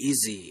not be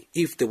easy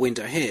if they went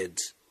ahead.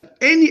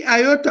 Any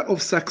iota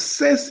of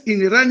success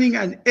in running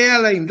an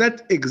airline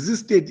that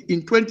existed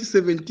in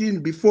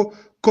 2017 before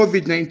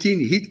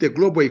COVID-19 hit the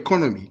global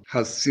economy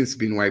has since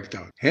been wiped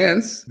out.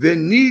 Hence, the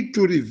need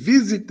to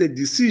revisit the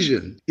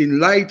decision in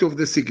light of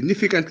the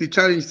significantly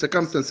challenged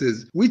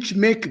circumstances which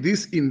make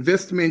this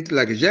investment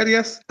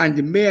luxurious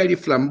and merely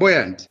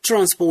flamboyant.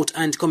 Transport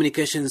and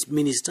Communications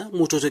Minister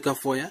Mutote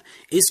Kafoya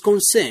is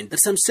concerned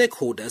that some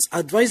stakeholders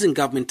advising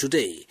government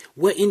today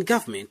were in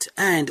government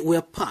and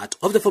were part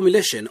of the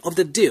formulation of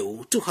the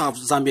deal to have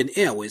Zambian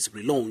Airways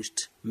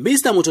relaunched.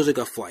 Mr. Mutote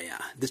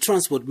Kafoya, the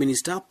Transport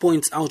Minister,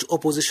 points out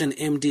opposition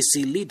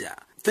MDC leader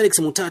Felix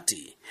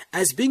Mutati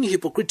as being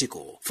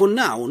hypocritical for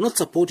now not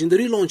supporting the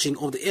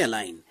relaunching of the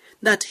airline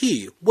that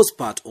he was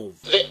part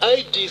of. The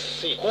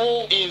IDC,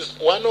 who is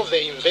one of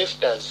the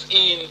investors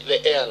in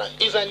the airline,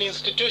 is an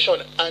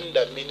institution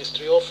under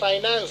Ministry of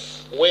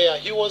Finance, where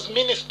he was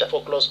minister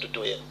for close to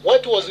 2 years.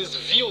 What was his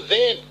view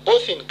then,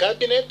 both in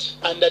cabinet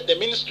and at the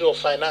Ministry of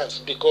Finance?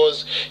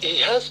 Because he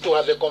has to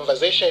have a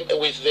conversation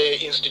with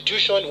the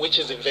institution which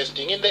is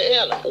investing in the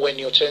airline. When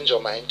you change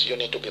your mind, you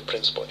need to be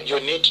principled. You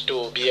need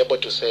to be able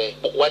to say,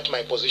 what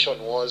my position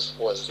was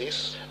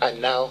this, and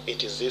now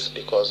it is this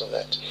because of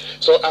that.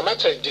 So I'm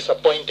actually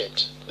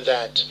disappointed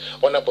that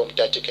Honorable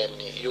Mutati can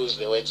use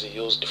the words he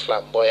used,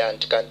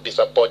 flamboyant, can't be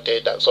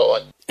supported, and so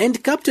on.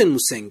 And Captain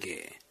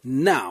Musenge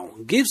now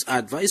gives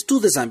advice to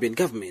the Zambian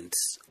government.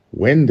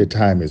 When the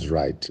time is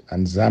right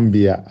and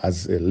Zambia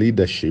has a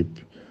leadership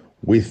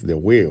with the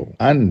will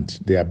and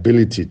the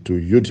ability to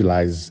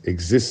utilize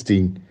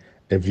existing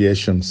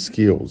aviation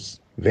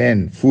skills,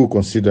 then full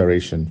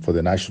consideration for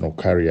the national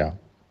carrier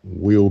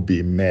will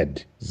be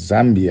made.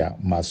 Zambia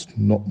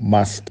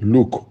must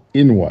look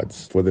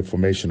inwards for the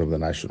formation of the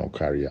national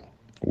carrier.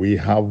 We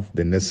have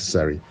the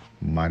necessary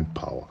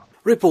manpower.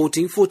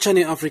 Reporting for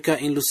Channel Africa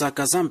in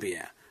Lusaka,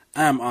 Zambia,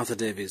 I'm Arthur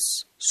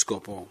Davis,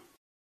 Scopo.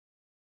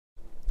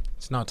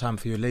 It's now time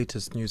for your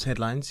latest news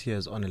headlines.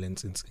 Here's Onelin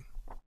Zinski.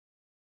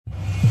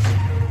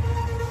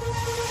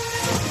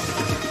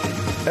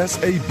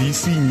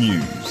 SABC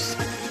News,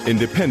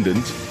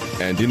 independent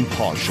and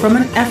impartial. From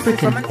an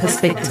African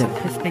perspective.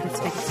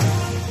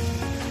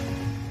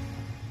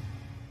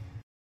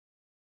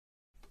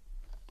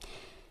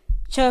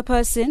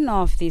 Chairperson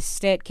of the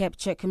State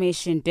Capture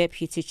Commission,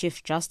 Deputy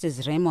Chief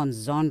Justice Raymond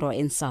Zondo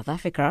in South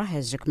Africa,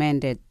 has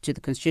recommended to the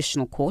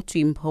Constitutional Court to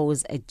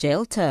impose a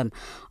jail term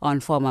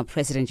on former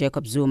President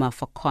Jacob Zuma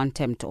for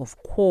contempt of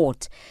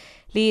court.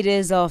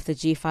 Leaders of the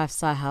G5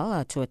 Sahel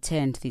are to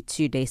attend the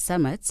two-day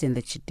summit in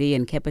the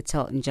Chilean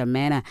capital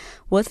N'Djamena,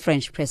 with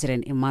French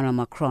President Emmanuel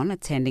Macron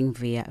attending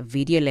via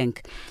video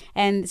link.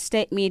 And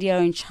state media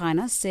in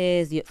China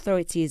says the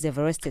authorities have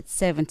arrested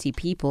 70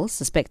 people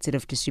suspected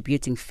of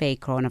distributing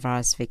fake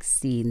coronavirus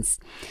vaccines.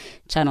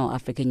 Channel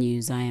Africa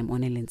News, I am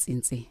Onelin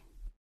Zinzi.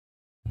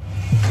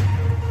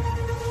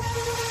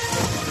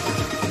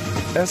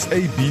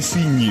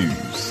 SABC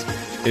News,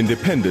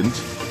 independent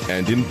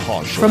and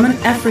impartial. From an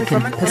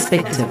African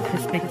perspective.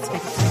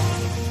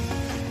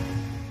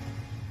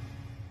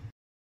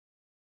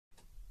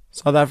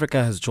 South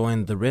Africa has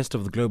joined the rest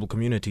of the global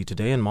community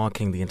today in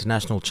marking the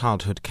International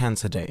Childhood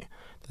Cancer Day.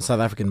 The South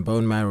African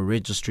Bone Marrow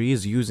Registry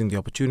is using the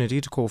opportunity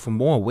to call for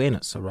more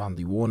awareness around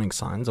the warning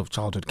signs of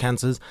childhood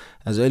cancers,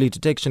 as early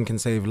detection can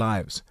save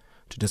lives.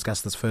 To discuss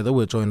this further,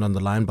 we're joined on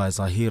the line by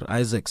Zahir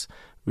Isaacs,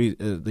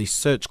 the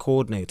research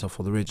coordinator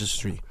for the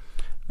registry.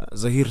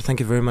 Zahir, thank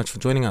you very much for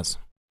joining us.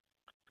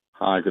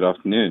 Hi, good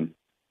afternoon.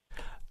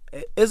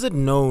 Is it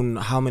known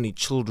how many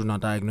children are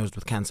diagnosed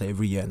with cancer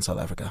every year in South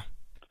Africa?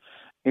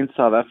 In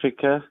South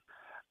Africa,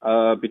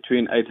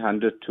 between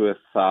 800 to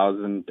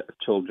 1,000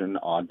 children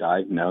are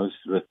diagnosed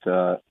with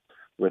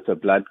a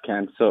blood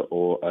cancer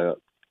or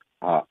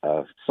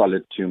a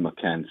solid tumor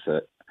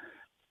cancer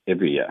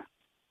every year.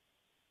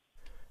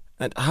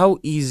 And how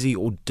easy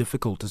or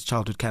difficult is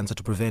childhood cancer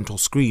to prevent or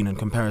screen in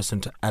comparison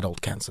to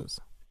adult cancers?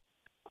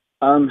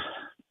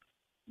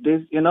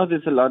 There's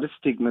a lot of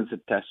stigmas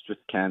attached with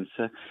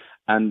cancer,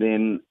 and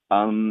then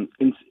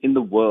in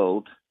the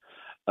world,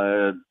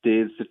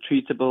 there's the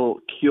treatable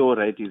cure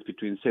rate is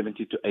between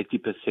 70 to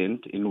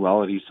 80% in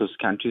well-resourced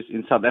countries.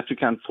 In South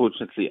Africa,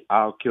 unfortunately,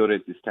 our cure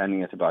rate is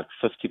standing at about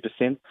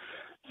 50%,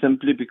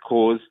 simply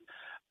because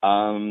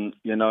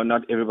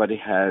not everybody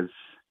has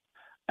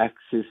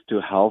access to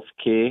health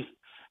care,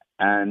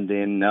 and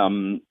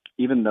then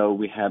even though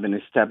we have an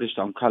established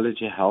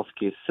oncology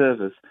healthcare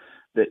service,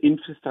 the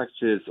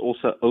infrastructure is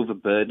also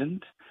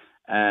overburdened,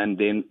 and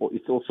then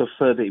it's also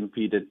further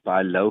impeded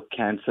by low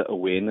cancer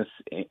awareness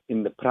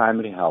in the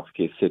primary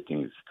healthcare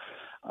settings.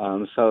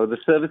 So the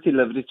service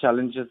delivery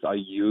challenges are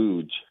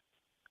huge.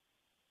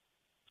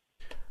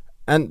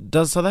 And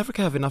does South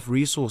Africa have enough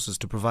resources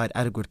to provide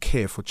adequate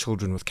care for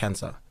children with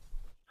cancer?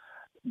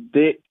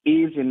 There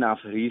is enough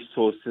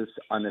resources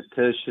on a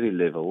tertiary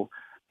level,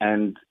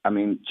 and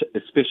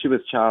especially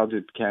with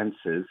childhood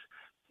cancers,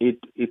 it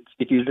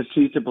is a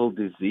treatable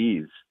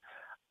disease.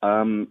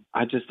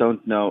 I just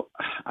don't know.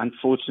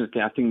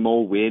 Unfortunately, I think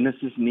more awareness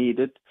is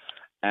needed,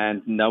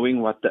 and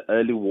knowing what the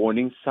early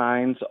warning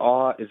signs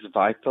are is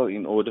vital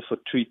in order for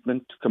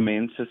treatment to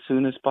commence as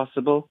soon as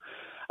possible.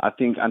 I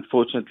think,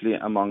 unfortunately,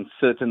 among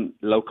certain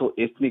local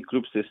ethnic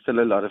groups, there's still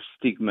a lot of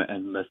stigma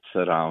and myths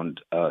around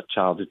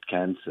childhood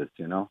cancers,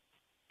 you know.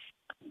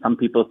 Some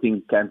people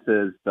think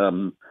cancer is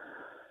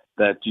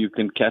that you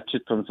can catch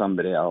it from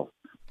somebody else.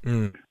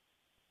 Mm.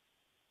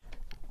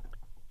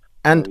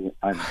 And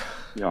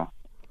yeah.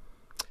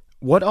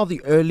 What are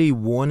the early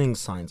warning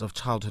signs of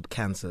childhood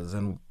cancers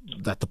and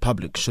that the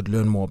public should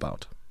learn more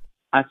about?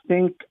 I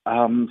think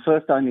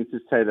first I need to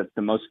say that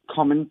the most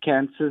common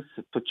cancers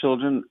for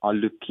children are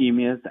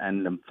leukemias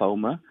and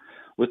lymphoma.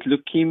 With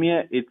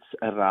leukemia, it's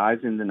a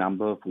rise in the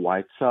number of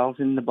white cells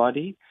in the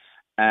body,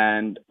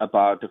 and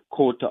about a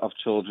quarter of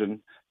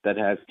children that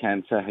has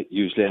cancer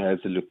usually has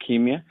a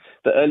leukemia.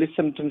 The early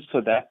symptoms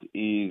for that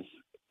is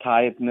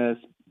tiredness,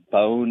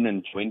 bone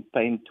and joint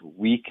pain,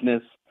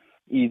 weakness,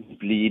 easy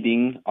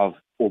bleeding or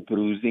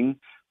bruising.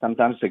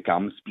 Sometimes the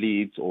gums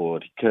bleeds or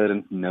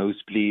recurrent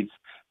nose bleeds.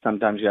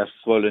 Sometimes you have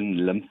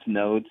swollen lymph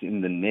nodes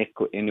in the neck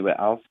or anywhere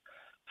else,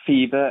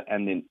 fever,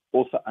 and then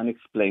also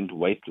unexplained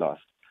weight loss.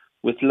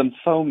 With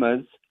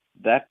lymphomas,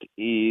 that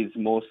is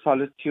more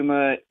solid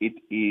tumor. It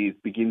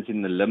begins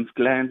in the lymph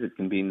glands. It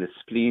can be in the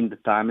spleen, the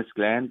thymus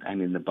gland,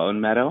 and in the bone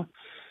marrow.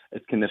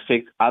 It can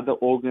affect other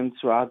organs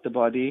throughout the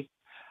body.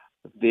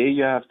 There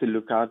you have to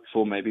look out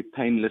for maybe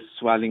painless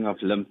swelling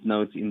of lymph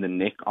nodes in the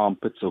neck,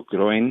 armpits, or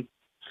groin,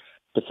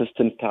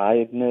 persistent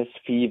tiredness,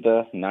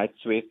 fever, night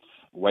sweats,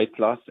 weight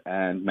loss,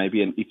 and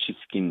maybe an itchy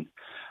skin.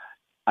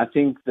 I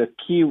think the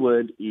key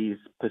word is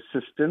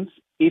persistence.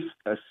 If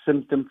a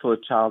symptom for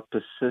a child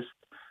persists,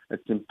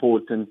 it's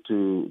important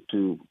to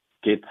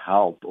get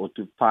help or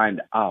to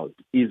find out,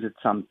 is it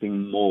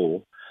something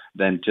more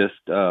than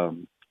just a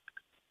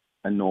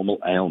normal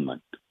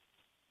ailment?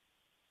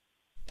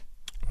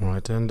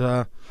 Right, and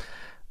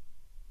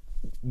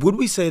would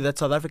we say that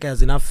South Africa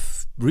has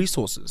enough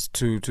resources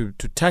to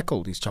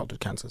tackle these childhood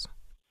cancers?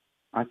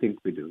 I think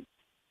we do.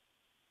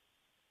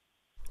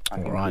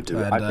 All right,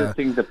 and I just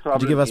think the problem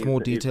could you give us is more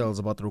that details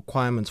about the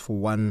requirements for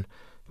one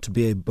to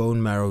be a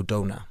bone marrow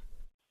donor?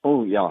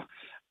 Oh, yeah.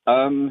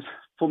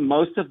 For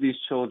most of these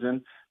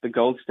children, the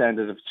gold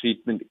standard of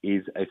treatment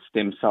is a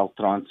stem cell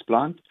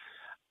transplant.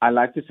 I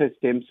like to say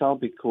stem cell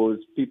because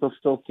people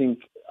still think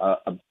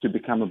to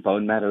become a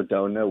bone marrow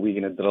donor, we're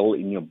going to drill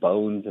in your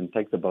bones and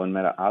take the bone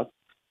marrow out.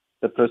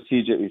 The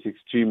procedure is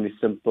extremely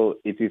simple.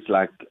 It is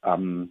like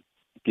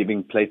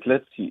giving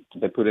platelets.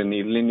 They put a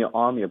needle in your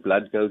arm, your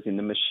blood goes in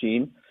the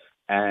machine,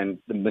 and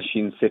the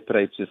machine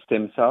separates your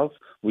stem cells,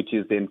 which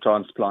is then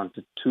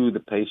transplanted to the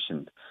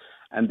patient.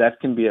 And that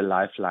can be a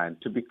lifeline.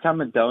 To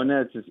become a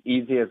donor, it's as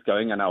easy as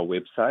going on our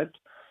website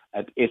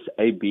at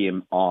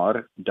sabmr.co.za.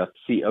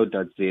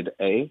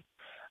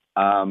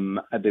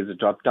 There's a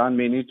drop-down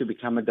menu to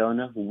become a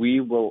donor.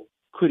 We will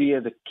courier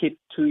the kit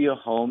to your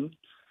home.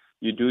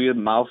 You do your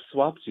mouth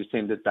swabs, you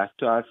send it back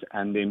to us,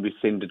 and then we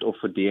send it off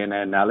for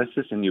DNA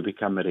analysis, and you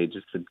become a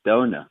registered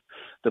donor.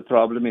 The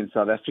problem in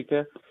South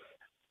Africa,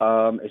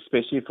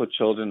 especially for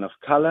children of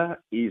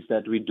color, is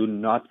that we do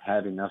not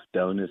have enough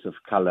donors of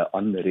color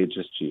on the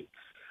registry.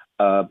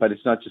 But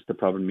it's not just a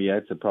problem here,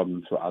 it's a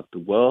problem throughout the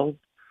world.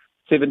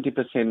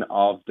 70%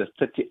 of the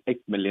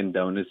 38 million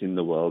donors in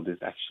the world is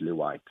actually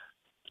white.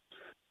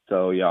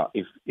 So yeah,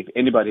 if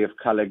anybody of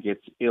color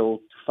gets ill,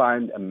 to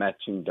find a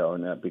matching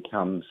donor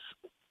becomes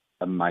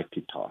a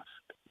mighty task.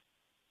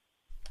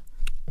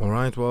 All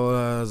right,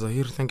 well,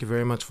 Zahir, thank you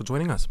very much for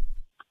joining us.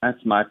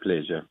 That's my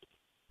pleasure.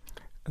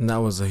 And that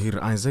was Zahir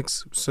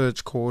Isaacs,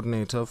 Search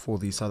Coordinator for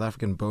the South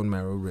African Bone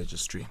Marrow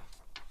Registry.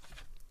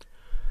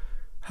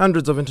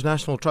 Hundreds of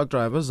international truck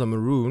drivers are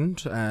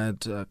marooned at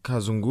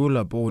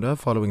Kazungula border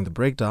following the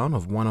breakdown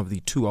of one of the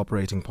two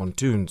operating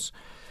pontoons.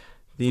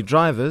 The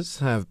drivers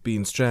have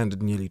been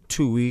stranded nearly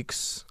 2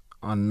 weeks,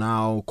 are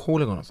now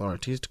calling on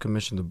authorities to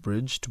commission the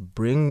bridge to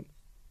bring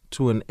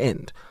to an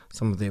end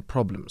some of their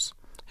problems.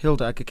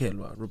 Hilda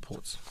Akekelwa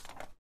reports.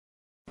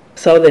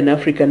 Southern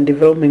African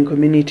Development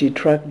Community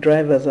Truck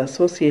Drivers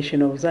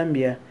Association of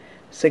Zambia,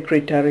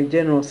 Secretary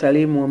General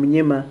Salim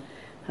Wamnyema,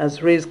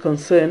 has raised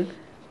concern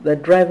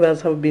that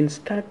drivers have been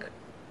stuck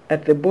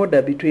at the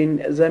border between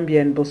Zambia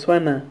and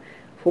Botswana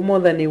for more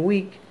than a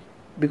week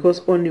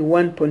because only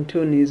one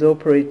pontoon is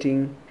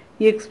operating.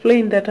 He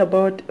explained that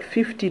about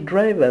 50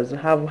 drivers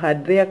have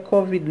had their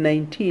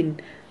COVID-19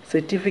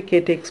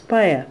 certificate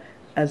expire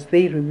as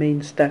they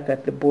remain stuck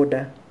at the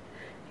border.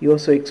 He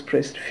also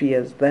expressed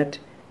fears that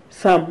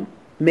some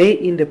may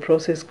in the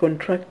process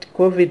contract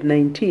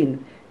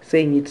COVID-19,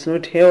 saying it's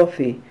not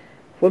healthy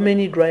for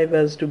many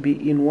drivers to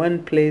be in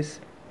one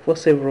place for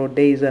several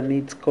days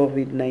amidst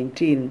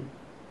COVID-19.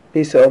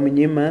 Mr.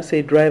 Omnyema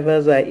said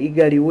drivers are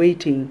eagerly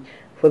waiting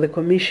for the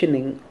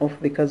commissioning of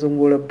the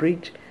Kazungula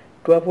Bridge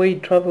to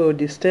avoid travel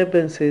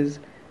disturbances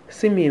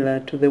similar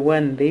to the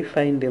one they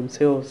find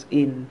themselves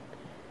in.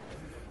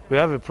 We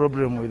have a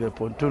problem with the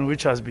pontoon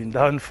which has been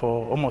down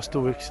for almost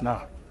 2 weeks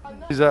now.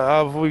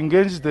 I've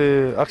engaged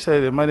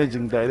the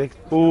managing director,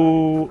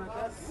 who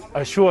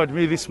assured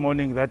me this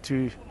morning that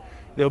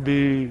they'll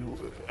be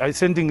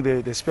sending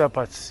the spare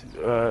parts,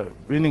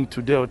 meaning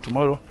today or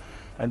tomorrow,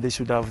 and they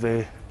should have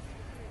the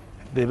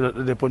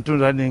pontoon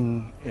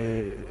running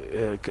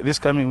this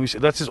coming week.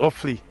 That is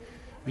awfully,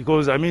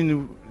 because I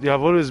mean they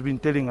have always been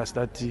telling us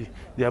that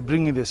they are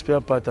bringing the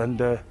spare part, and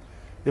they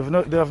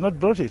have not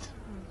brought it.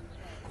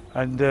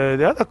 And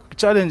the other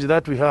challenge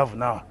that we have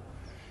now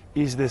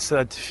is the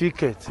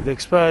certificate, the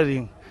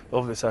expiring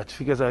of the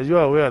certificates. As you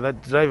are aware,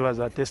 that drivers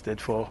are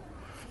tested for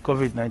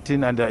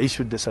COVID-19 and are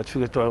issued the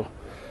certificate to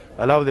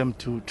allow them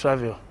to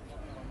travel.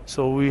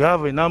 So we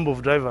have a number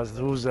of drivers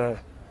whose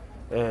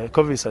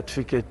COVID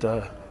certificate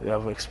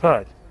have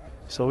expired.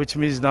 So which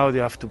means now they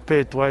have to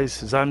pay twice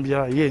here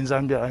in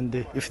Zambia, and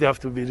if they have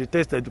to be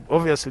retested,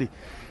 obviously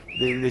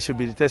they should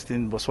be retested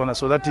in Botswana.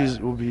 So that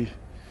will be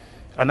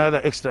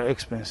another extra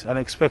expense,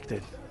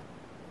 unexpected.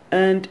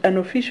 And an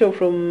official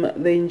from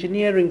the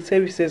Engineering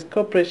Services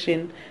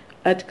Corporation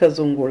at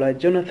Kazungula,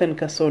 Jonathan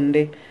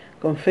Kasonde,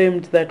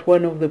 confirmed that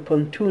one of the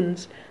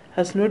pontoons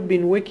has not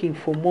been working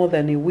for more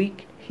than a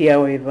week. He,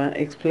 however,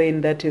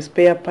 explained that a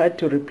spare part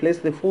to replace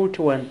the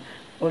faulty one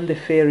on the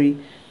ferry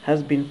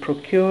has been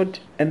procured,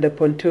 and the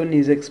pontoon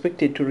is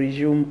expected to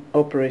resume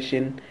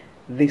operation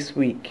this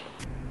week.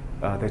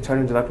 The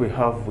challenge that we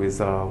have is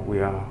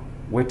we are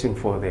waiting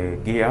for the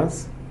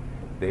gears.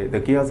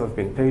 The gears have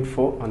been paid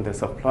for, and the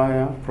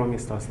supplier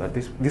promised us that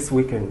this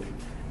weekend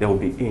they will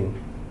be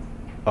in.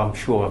 I'm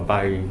sure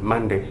by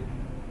Monday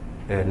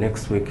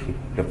next week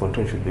the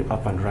pontoon should be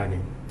up and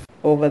running.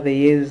 Over the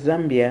years,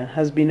 Zambia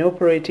has been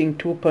operating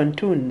 2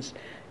 pontoons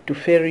to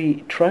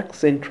ferry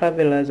trucks and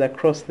travelers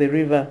across the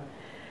river.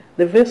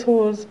 The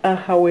vessels are,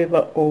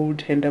 however,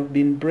 old and have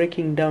been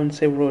breaking down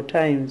several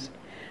times.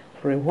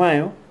 For a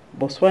while,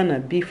 Botswana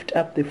beefed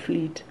up the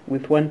fleet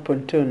with 1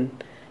 pontoon.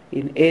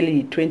 In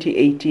early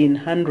 2018,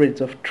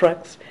 hundreds of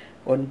trucks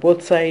on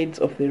both sides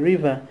of the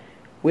river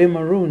were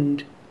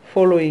marooned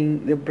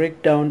following the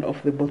breakdown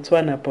of the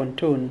Botswana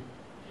pontoon.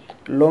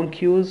 Long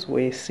queues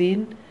were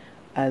seen,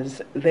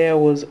 as there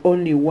was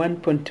only 1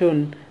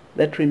 pontoon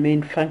that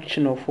remained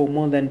functional for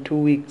more than 2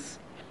 weeks.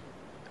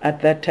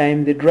 At that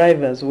time, the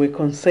drivers were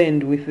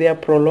concerned with their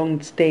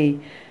prolonged stay,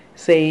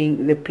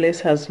 saying the place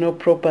has no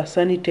proper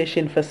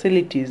sanitation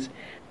facilities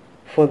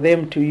for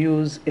them to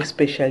use,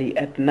 especially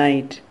at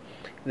night.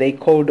 They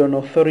called on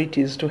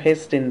authorities to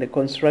hasten the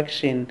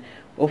construction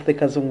of the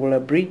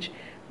Kazungula Bridge,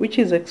 which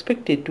is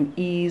expected to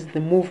ease the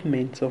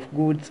movements of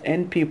goods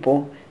and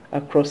people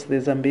across the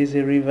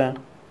Zambezi River.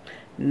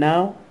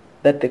 Now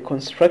that the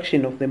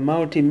construction of the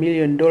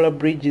multi-million-dollar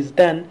bridge is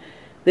done,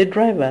 the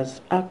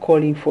drivers are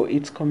calling for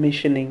its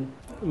commissioning.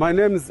 My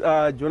name is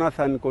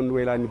Jonathan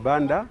Kondwela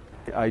Nibanda.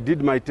 I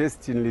did my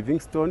test in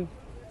Livingstone.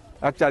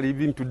 Actually,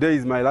 even today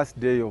is my last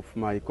day of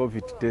my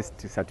COVID test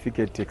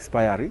certificate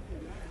expiry.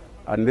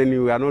 And then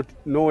we are not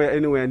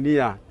anywhere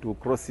near to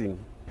crossing.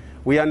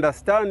 We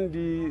understand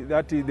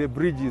that the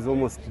bridge is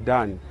almost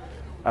done,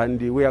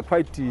 and we are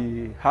quite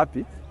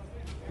happy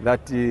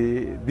that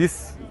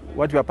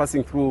what we are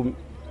passing through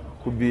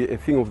could be a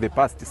thing of the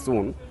past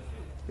soon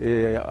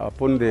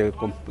upon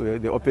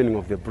the opening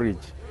of the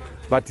bridge.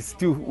 But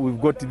still, we've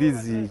got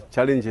these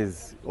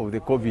challenges of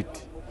the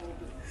COVID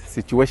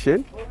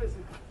situation,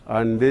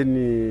 and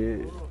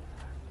then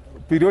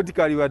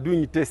periodically we are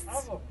doing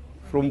tests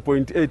from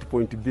point A to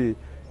point B.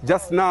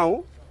 Just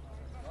now,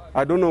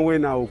 I don't know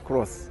when I will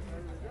cross,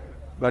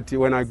 but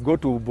when I go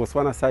to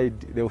Botswana side,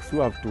 they will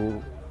still have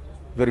to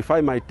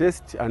verify my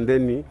test and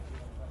then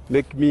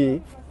make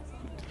me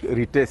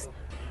retest.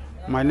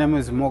 My name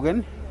is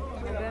Morgan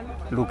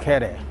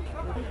Lukere.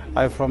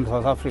 I'm from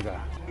South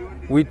Africa.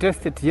 We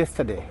tested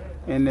yesterday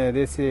in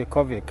this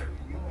COVID,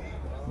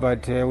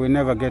 but we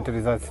never get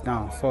results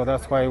now. So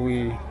that's why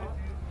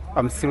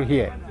I'm still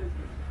here.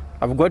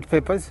 I've got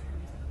papers,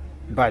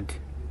 but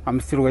I'm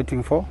still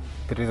waiting for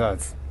the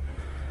results.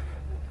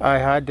 I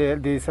had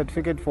the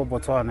certificate for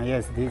Botswana,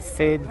 yes, they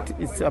said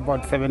it's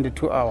about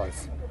 72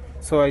 hours.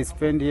 So I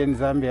spent here in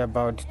Zambia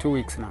about 2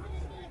 weeks now.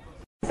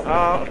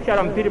 The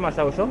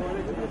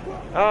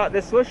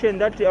situation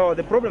that,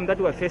 the problem that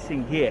we're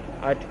facing here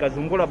at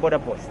Kazungula border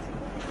post,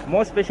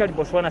 more especially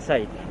Botswana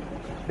side,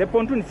 the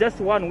pontoon is just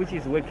one which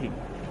is working.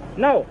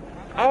 Now,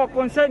 our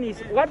concern is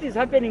what is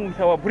happening with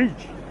our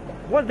bridge.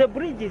 Once the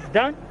bridge is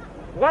done,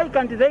 why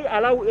can't they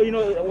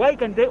why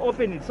can't they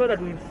open it so that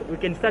we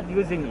can start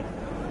using it?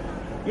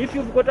 If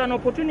you've got an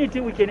opportunity,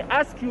 we can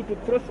ask you to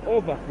cross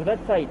over to that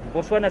side,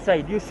 Botswana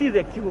side. You see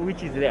the queue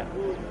which is there.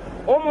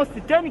 Almost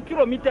 10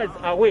 kilometers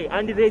away,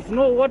 and there is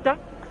no water.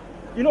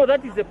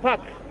 That is a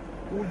park.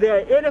 There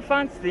are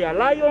elephants, there are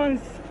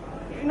lions,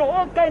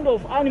 all kind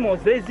of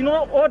animals. There is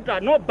no water,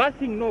 no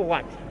bathing, no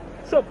what.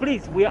 So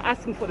please, we are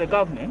asking for the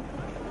government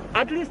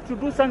at least to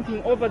do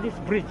something over this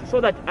bridge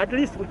so that at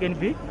least we can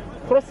be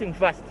crossing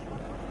fast.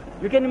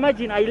 You can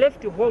imagine I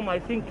left home, I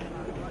think,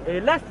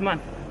 last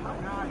month,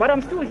 but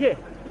I'm still here.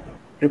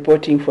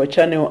 Reporting for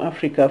Channel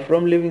Africa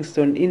from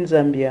Livingstone in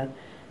Zambia,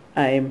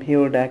 I am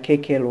Hilda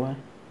Kekelwa.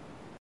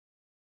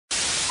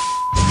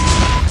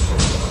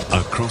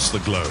 Across the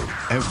globe,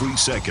 every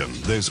second,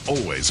 there's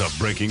always a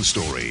breaking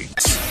story.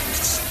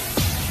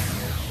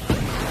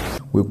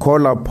 We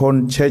call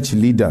upon church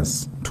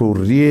leaders to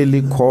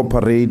really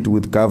cooperate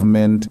with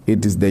government.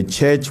 It is the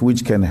church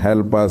which can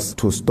help us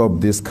to stop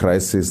this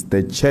crisis.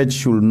 The church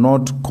should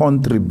not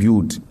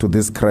contribute to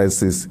this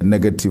crisis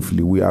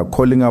negatively. We are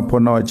calling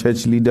upon our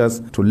church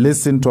leaders to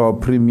listen to our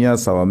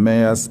premiers, our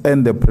mayors,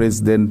 and the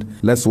president.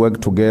 Let's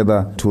work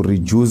together to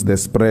reduce the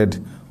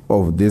spread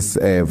of this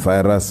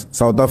virus.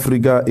 South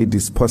Africa, it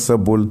is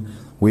possible.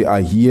 We are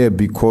here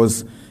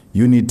because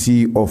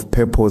unity of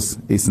purpose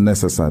is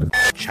necessary.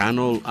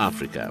 Channel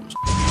Africa.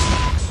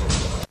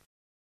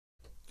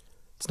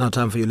 It's now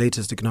time for your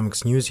latest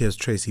economics news. Here's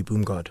Tracy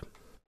Boomgod.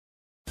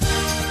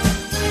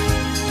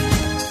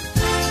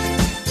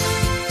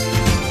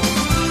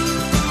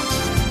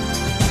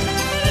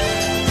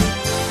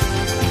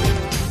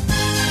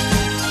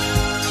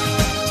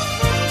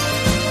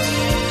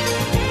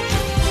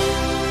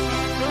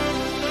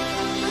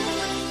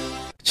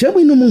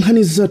 Chabwino mu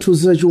nkhani zathu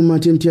za chuma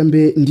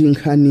tiyambe ndi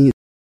nkhani.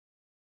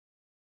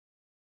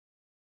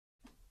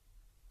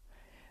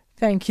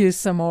 Thank you,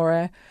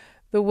 Samora.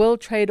 The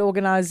World Trade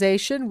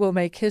Organization will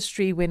make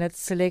history when it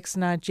selects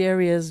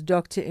Nigeria's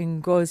Dr.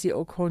 Ngozi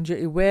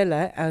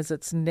Okonjo-Iweala as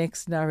its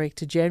next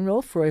Director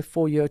General for a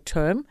 4-year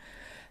term.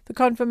 The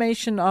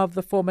confirmation of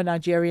the former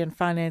Nigerian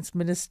finance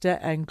minister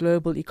and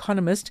global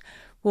economist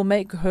will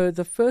make her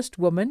the first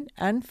woman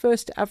and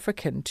first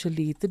African to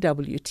lead the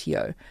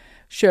WTO.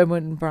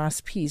 Sherman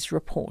Brass-Pease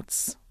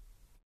reports.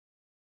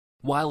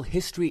 While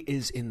history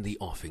is in the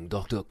offing,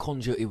 Dr.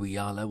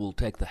 Okonjo-Iweala will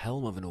take the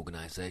helm of an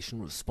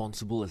organization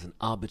responsible as an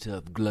arbiter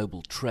of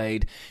global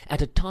trade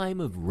at a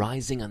time of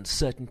rising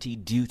uncertainty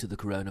due to the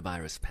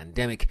coronavirus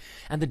pandemic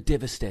and the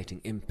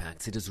devastating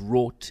impacts it has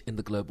wrought in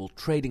the global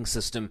trading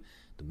system,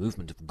 the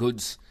movement of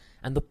goods,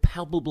 and the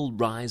palpable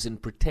rise in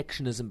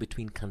protectionism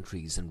between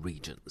countries and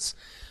regions.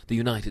 The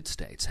United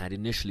States had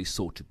initially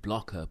sought to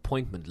block her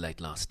appointment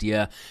late last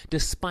year,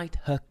 despite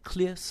her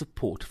clear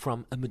support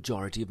from a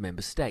majority of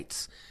member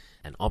states.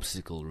 An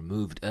obstacle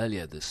removed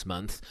earlier this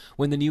month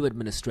when the new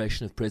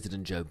administration of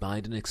President Joe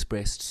Biden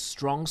expressed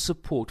strong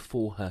support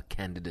for her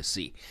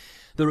candidacy.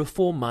 The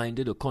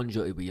reform-minded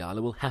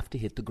Okonjo-Iweala will have to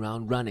hit the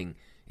ground running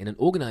in an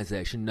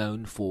organization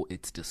known for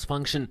its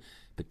dysfunction,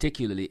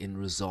 particularly in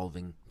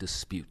resolving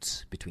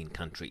disputes between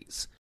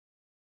countries.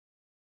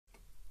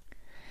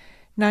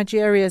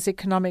 Nigeria's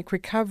economic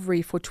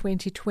recovery for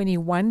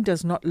 2021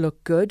 does not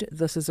look good.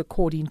 This is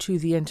according to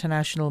the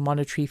International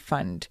Monetary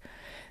Fund.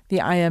 The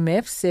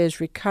IMF says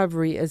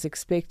recovery is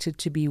expected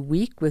to be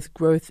weak, with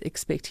growth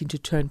expecting to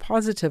turn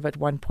positive at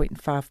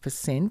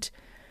 1.5%.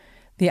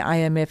 The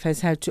IMF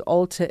has had to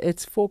alter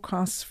its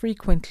forecasts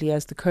frequently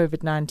as the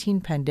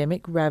COVID-19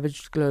 pandemic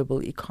ravaged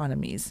global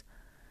economies.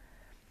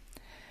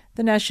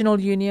 The National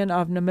Union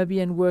of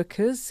Namibian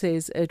Workers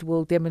says it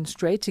will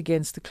demonstrate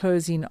against the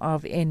closing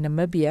of Air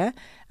Namibia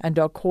and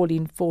are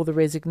calling for the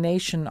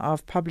resignation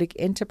of Public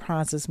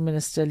Enterprises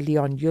Minister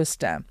Leon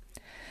Schuster.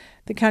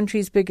 The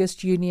country's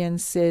biggest union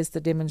says the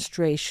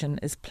demonstration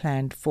is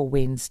planned for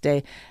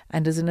Wednesday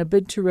and is in a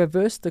bid to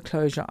reverse the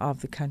closure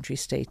of the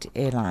country's state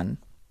airline.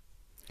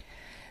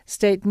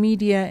 State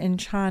media in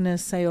China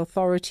say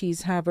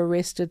authorities have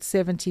arrested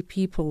 70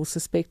 people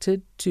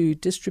suspected to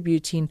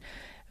distributing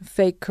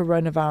fake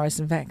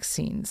coronavirus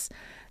vaccines.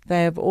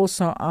 They have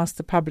also asked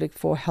the public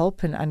for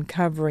help in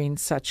uncovering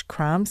such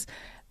crimes.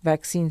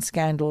 Vaccine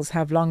scandals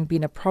have long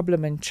been a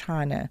problem in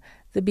China.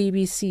 The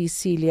BBC's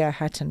Celia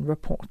Hatton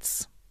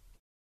reports.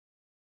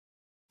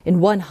 In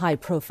one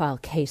high-profile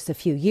case a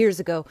few years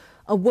ago,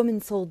 a woman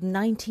sold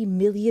 $90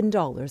 million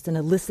in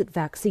illicit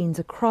vaccines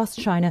across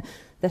China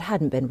that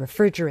hadn't been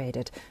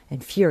refrigerated,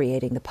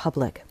 infuriating the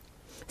public.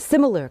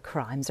 Similar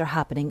crimes are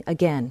happening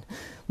again.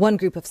 One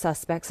group of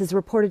suspects is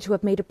reported to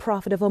have made a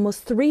profit of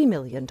almost $3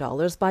 million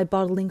by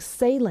bottling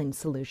saline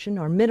solution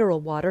or mineral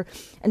water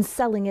and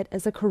selling it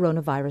as a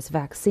coronavirus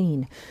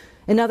vaccine.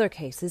 In other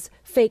cases,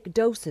 fake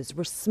doses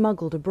were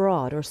smuggled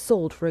abroad or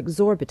sold for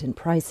exorbitant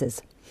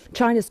prices.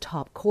 China's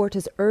top court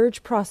has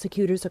urged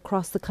prosecutors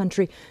across the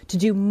country to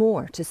do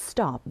more to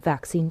stop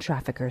vaccine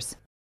traffickers.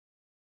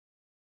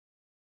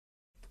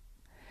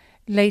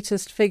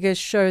 Latest figures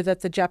show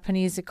that the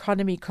Japanese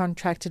economy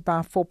contracted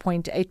by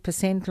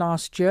 4.8%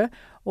 last year,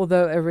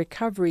 although a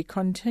recovery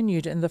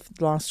continued in the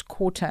last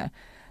quarter.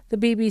 The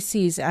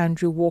BBC's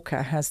Andrew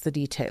Walker has the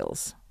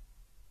details.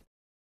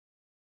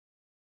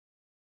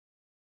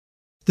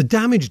 The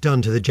damage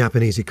done to the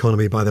Japanese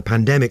economy by the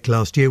pandemic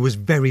last year was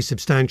very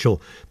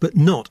substantial, but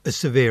not as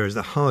severe as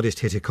the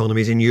hardest hit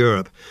economies in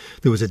Europe.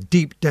 There was a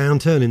deep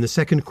downturn in the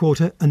second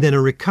quarter and then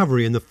a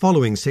recovery in the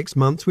following 6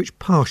 months, which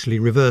partially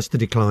reversed the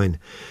decline.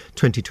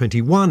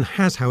 2021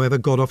 has, however,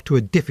 got off to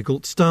a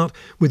difficult start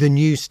with a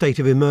new state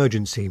of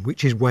emergency,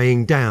 which is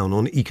weighing down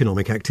on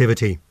economic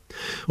activity.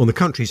 On the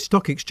country's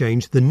stock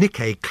exchange, the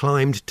Nikkei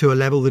climbed to a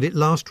level that it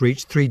last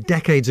reached 3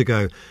 decades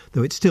ago,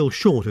 though it's still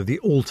short of the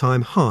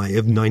all-time high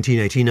of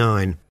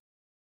 1989.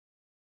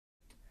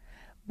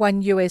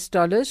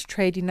 $1 is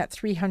trading at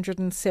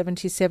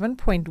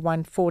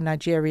 377.14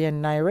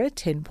 Nigerian naira,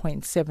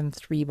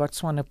 10.73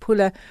 Botswana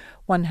pula,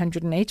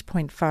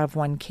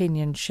 108.51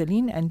 Kenyan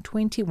shilling, and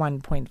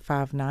 21.59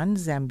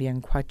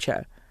 Zambian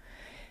kwacha.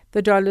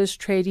 The dollar is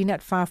trading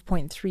at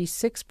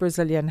 5.36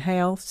 Brazilian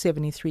real,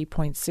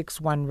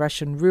 73.61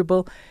 Russian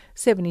ruble,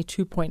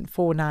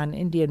 72.49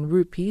 Indian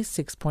rupee,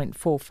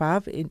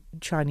 6.45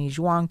 Chinese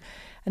yuan,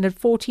 and at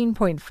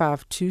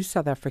 14.52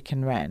 South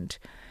African rand.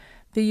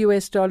 The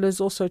US dollar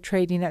is also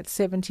trading at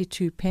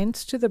 72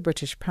 pence to the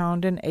British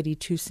pound and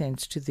 82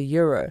 cents to the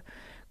euro.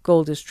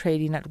 Gold is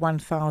trading at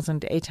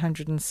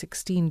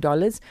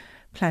 $1,816,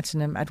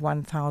 platinum at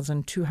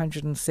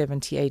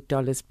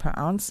 $1,278 per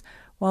ounce,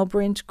 while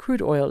Brent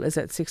crude oil is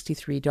at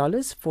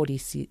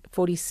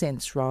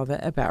 $63.40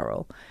 a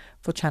barrel.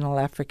 For Channel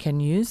Africa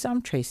News,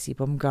 I'm Tracy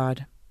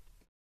Bumgard.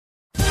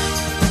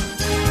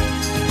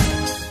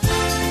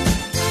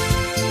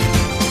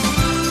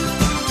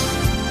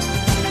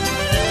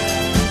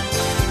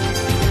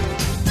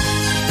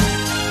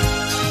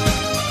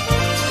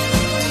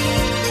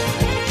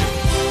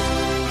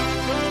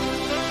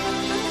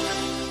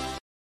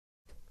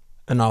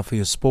 And now for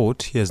your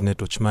sport, here's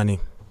Neto Chimani.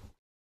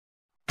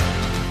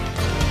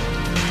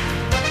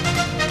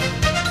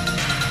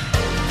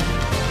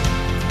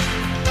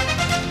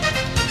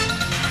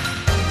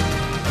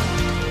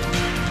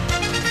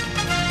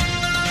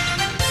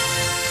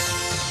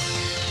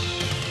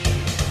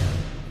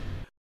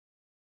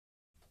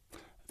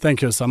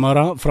 Thank you,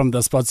 Samara. From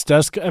the Sports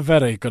Desk, a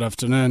very good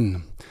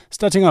afternoon.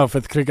 Starting off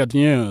with cricket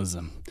news.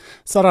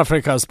 South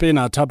Africa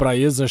spinner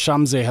Tabraiz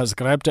Shamsi has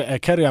grabbed a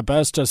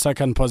career-best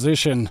second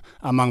position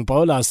among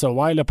bowlers,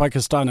 while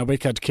Pakistan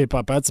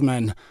wicket-keeper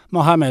batsman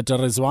Mohammad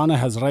Rizwan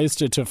has raised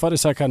to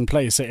 42nd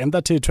place in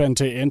the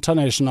T20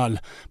 International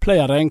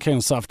player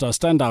rankings after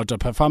standout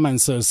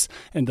performances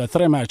in the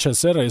three-match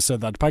series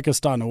that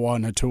Pakistan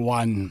won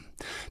 2-1.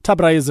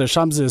 Tabraiz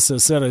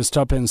Shamsi's series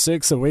topping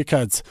 6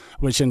 wickets,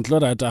 which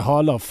included a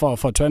haul of 4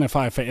 for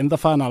 25 in the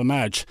final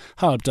match,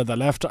 helped the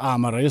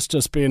left-arm wrist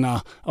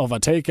spinner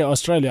overtake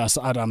Australia's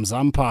Adam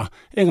Zampa,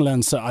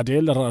 England's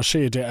Adil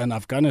Rashid and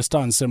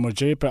Afghanistan's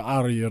Mujib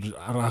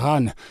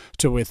Rahan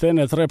to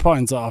within 3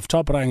 points of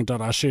top-ranked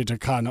Rashid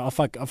Khan of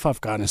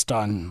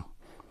Afghanistan.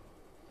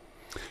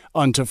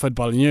 On to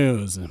football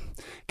news.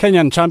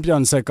 Kenyan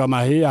champions Gor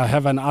Mahia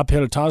have an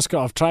uphill task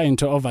of trying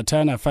to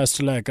overturn a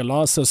first-leg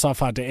loss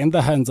suffered in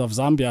the hands of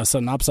Zambia's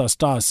Napsa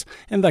Stars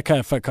in the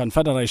CAF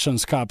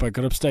Confederations Cup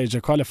group stage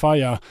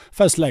qualifier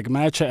first-leg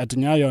match at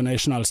Nyayo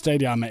National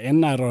Stadium in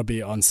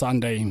Nairobi on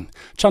Sunday.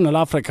 Channel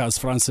Africa's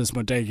Francis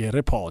Mudegi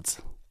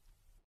reports.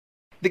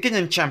 The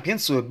Kenyan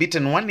champions were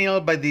beaten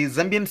 1-0 by the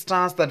Zambian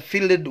Stars that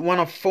fielded one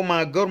of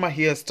former Gor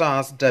Mahia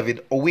stars,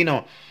 David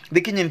Owino.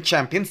 The Kenyan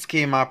champions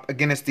came up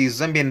against the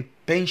Zambian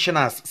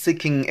pensioners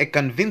seeking a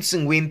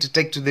convincing win to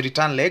take to the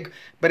return leg,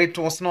 but it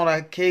was not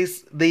a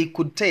case they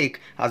could take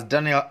as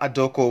Daniel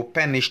Adoko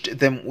punished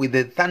them with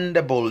a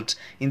thunderbolt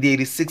in the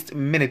 86th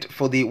minute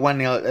for the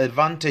 1-0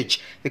 advantage.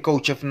 The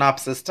coach of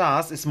NAPSA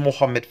Stars is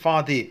Mohamed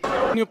Fadi.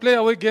 When you play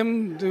away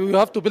game, you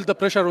have to build the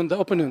pressure on the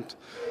opponent.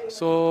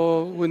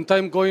 So when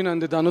time going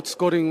and they are not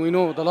scoring, we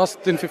know the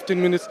last 10-15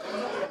 minutes,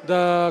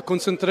 the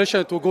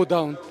concentration to go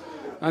down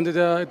and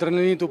the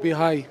adrenaline to be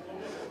high.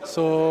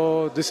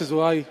 So this is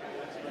why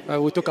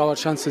we took our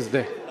chances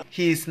there.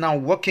 He is now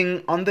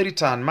working on the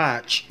return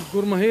match.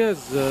 Gor Mahia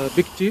is a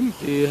big team.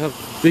 They have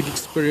big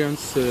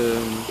experience.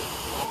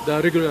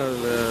 The regular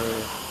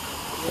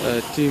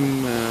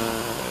team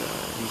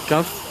in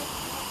CAF,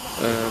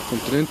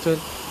 Continental,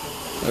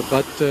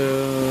 but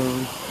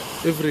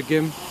every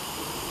game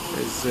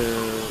is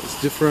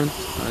different,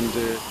 and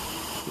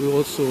we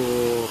also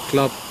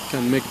club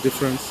can make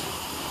difference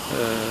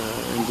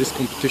in this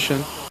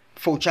competition.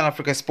 For Channel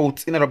Africa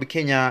Sports in Nairobi,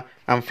 Kenya,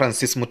 I'm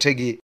Francis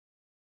Mutegi.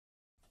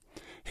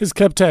 His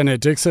captain,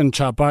 Dixon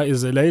Chapa,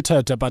 is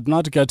elated but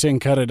not getting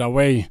carried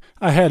away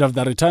ahead of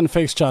the return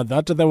fixture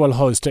that they will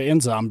host in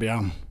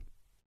Zambia.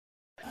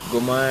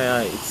 Gor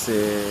Mahia, it's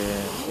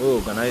a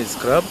well-organized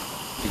club,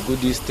 a good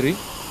history,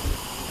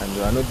 and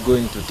we are not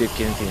going to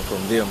take anything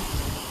from them.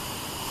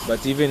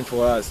 But even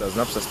for us as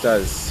NAPSA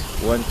Stars,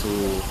 we want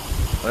to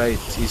write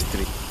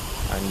history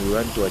and we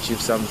want to achieve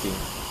something.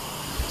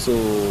 So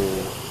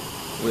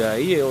we are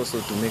here also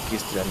to make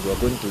history, and we are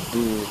going to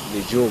do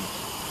the job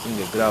in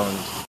the ground.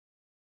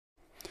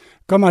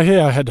 Gor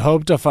Mahia had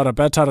hoped for a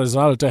better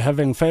result,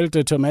 having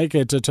failed to make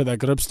it to the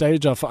group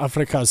stage of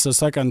Africa's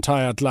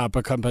second-tier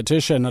club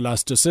competition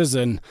last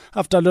season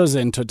after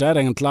losing to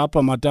daring club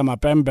Motema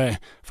Pembe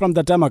from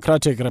the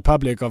Democratic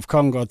Republic of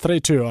Congo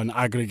 3-2 on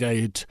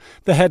aggregate.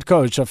 The head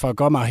coach for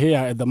Gor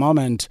Mahia at the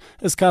moment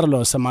is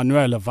Carlos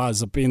Manuel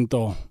Vaz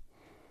Pinto.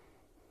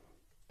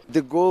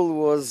 The goal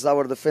was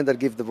our defender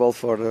give the ball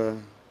for the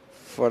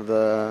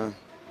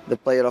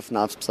player of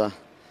NAPSA,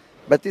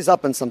 but this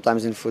happens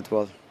sometimes in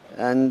football.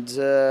 And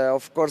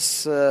of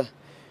course,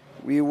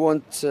 we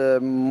want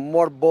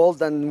more ball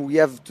than we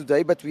have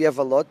today, but we have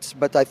a lot.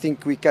 But I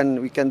think we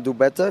can do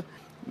better.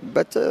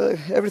 But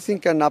everything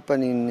can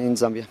happen in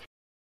Zambia.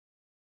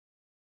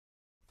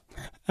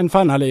 And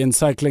finally, in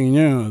cycling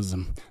news,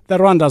 the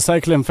Rwanda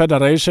Cycling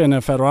Federation,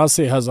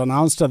 FERWASI, has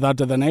announced that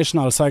the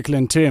national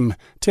cycling team,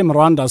 Team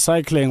Rwanda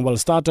Cycling, will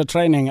start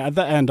training at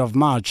the end of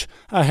March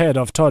ahead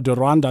of Tour du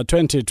Rwanda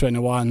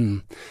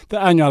 2021. The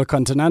annual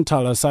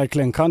Continental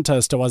Cycling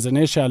Contest was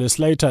initially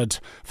slated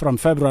from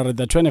February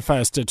the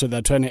 21st to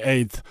the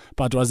 28th,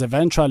 but was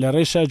eventually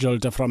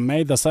rescheduled from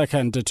May the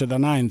 2nd to the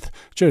 9th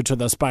due to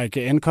the spike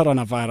in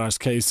coronavirus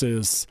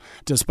cases.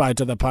 Despite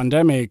the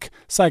pandemic,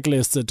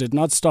 cyclists did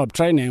not stop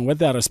training with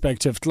their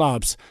respective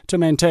clubs to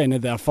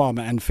maintain their form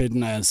and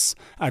fitness.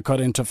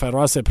 According to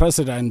FERWASI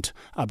President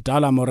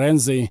Abdallah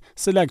Murenzi,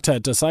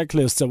 selected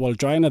cyclists will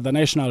join the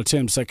national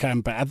team's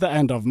camp at the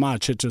end of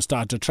March to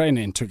start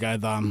training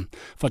together.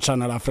 For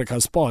Channel Africa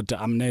Sport,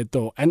 I'm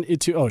Neto and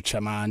Itio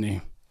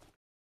Chamani.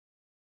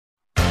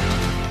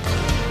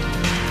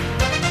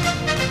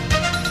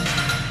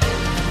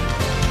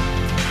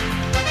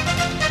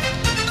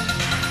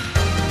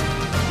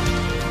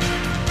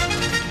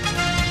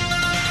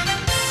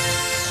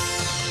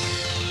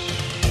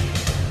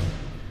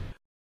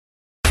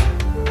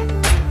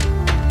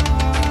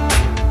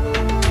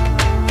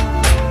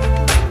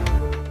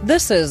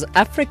 This is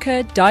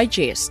Africa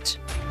Digest.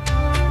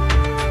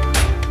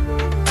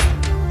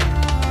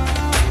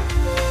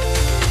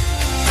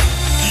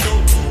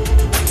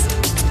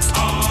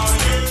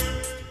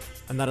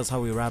 And that is how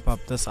we wrap up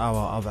this hour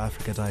of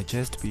Africa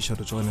Digest. Be sure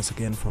to join us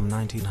again from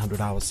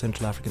 1900 hours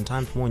Central African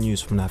Time for more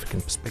news from an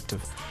African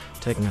perspective.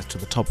 Taking us to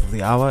the top of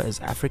the hour is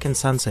African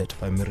Sunset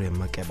by Miriam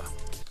Makeba.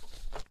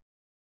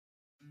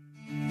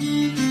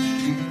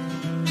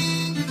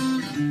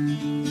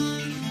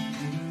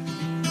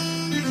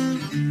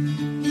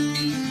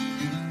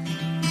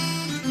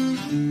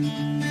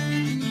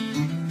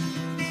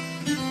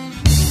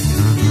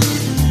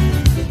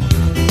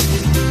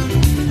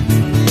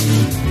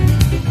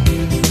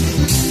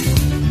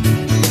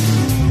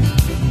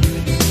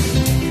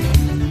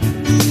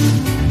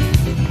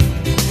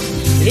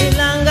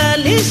 Ilanga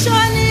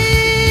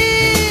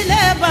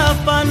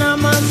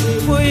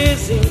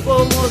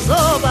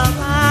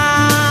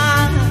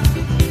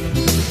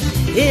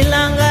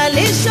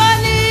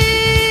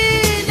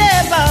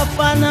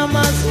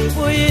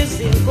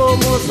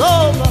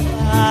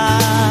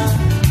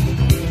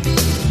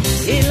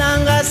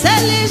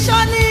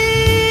selishoni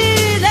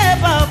le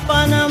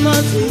bafana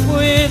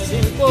mazibuyizi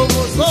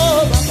nkomo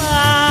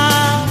zobaba.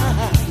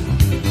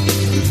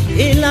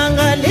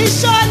 Ilanga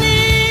lishoni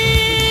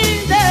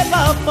le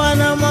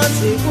bafana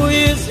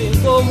mazibuyizi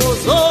nkomo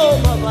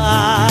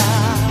zobaba.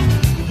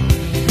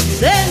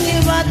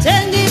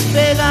 Sengibathengi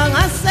bheka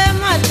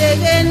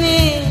ngasematekeni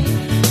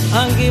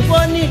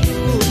angiboni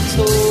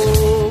lutho.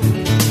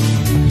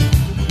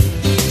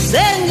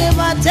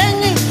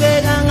 Sengibathengi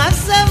bheka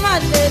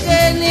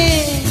ngasematekeni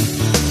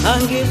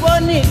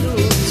angiboni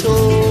lutho.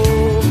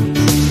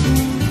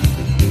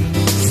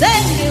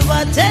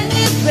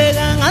 Sengibathengi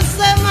bheka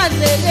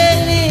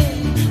ngasematekeni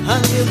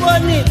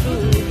angiboni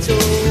lutho.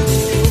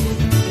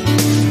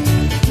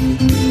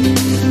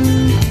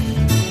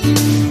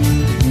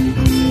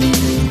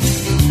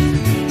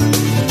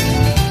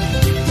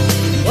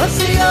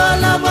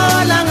 Wasiyona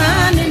bola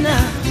ngani na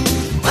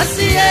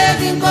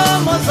wasiyeki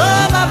inkomo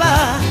zobaba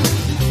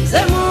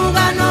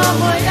zemuka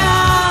nomoya.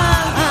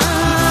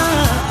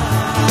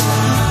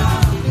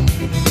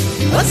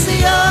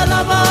 Wasiyona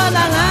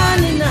bola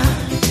ngani na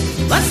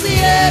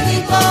wasiyeki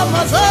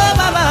inkomo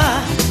zobaba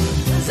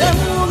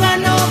zemuka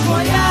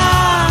nomoya.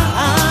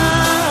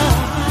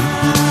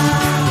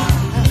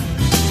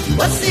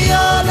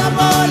 Wasiyona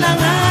bola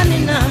ngani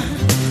na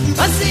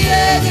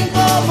wasiyeki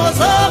inkomo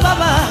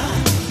zobaba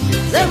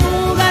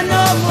zemuka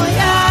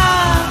nomoya.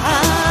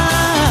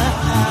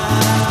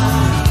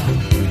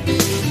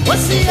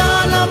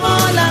 Wasiyona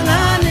bola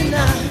ngani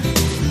na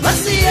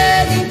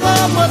wasiyeki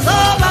inkomo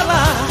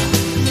zobaba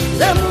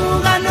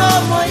zemuka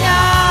nomoya.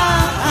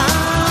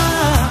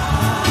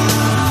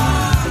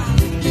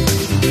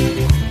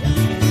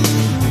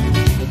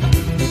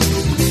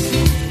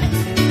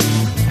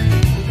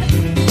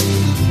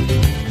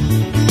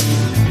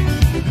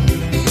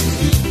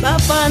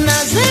 Bafana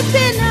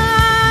zipina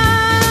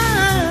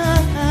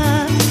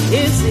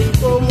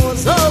izinkomo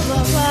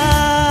zobaba.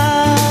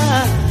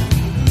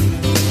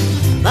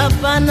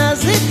 Bafana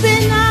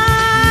zipina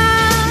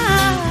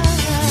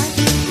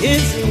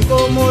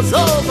izinkomo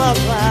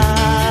zobaba.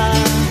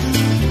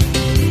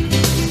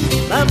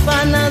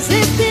 Bafana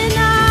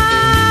zipina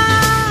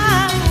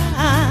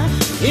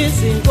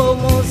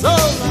izinkomo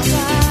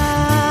zobaba.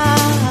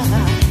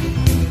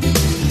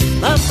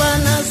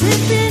 Bafana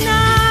zipina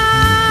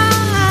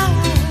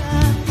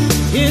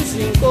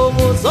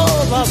izinkomo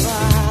zobaba.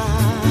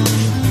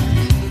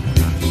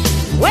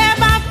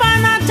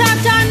 Webafana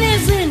tatani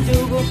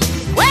zindugu,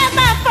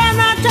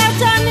 webafana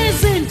tatani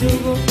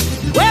zindugu,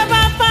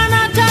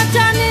 webafana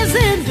tatani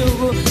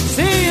zindugu.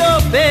 Siyo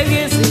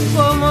begi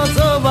zinkomo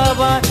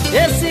zobaba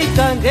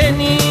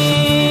esikangeni.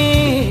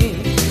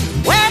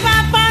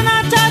 Webafana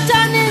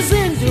tatani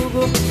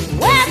zindugu,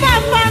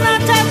 webafana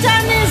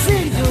tatani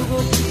zindugu,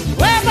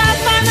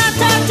 webafana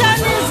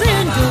tatani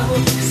zindugu.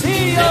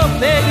 Siyo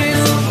begi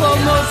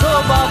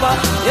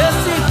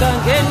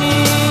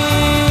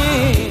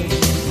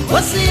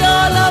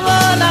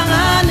masiyolobola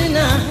ngani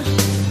na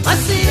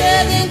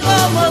masiyeke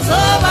inkomo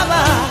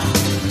zobaba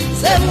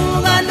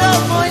semuka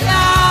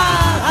nomoya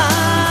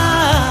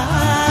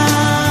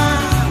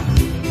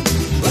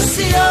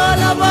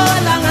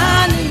masiyolobola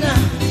ngani na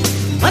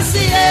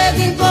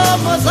masiyeke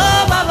inkomo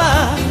zobaba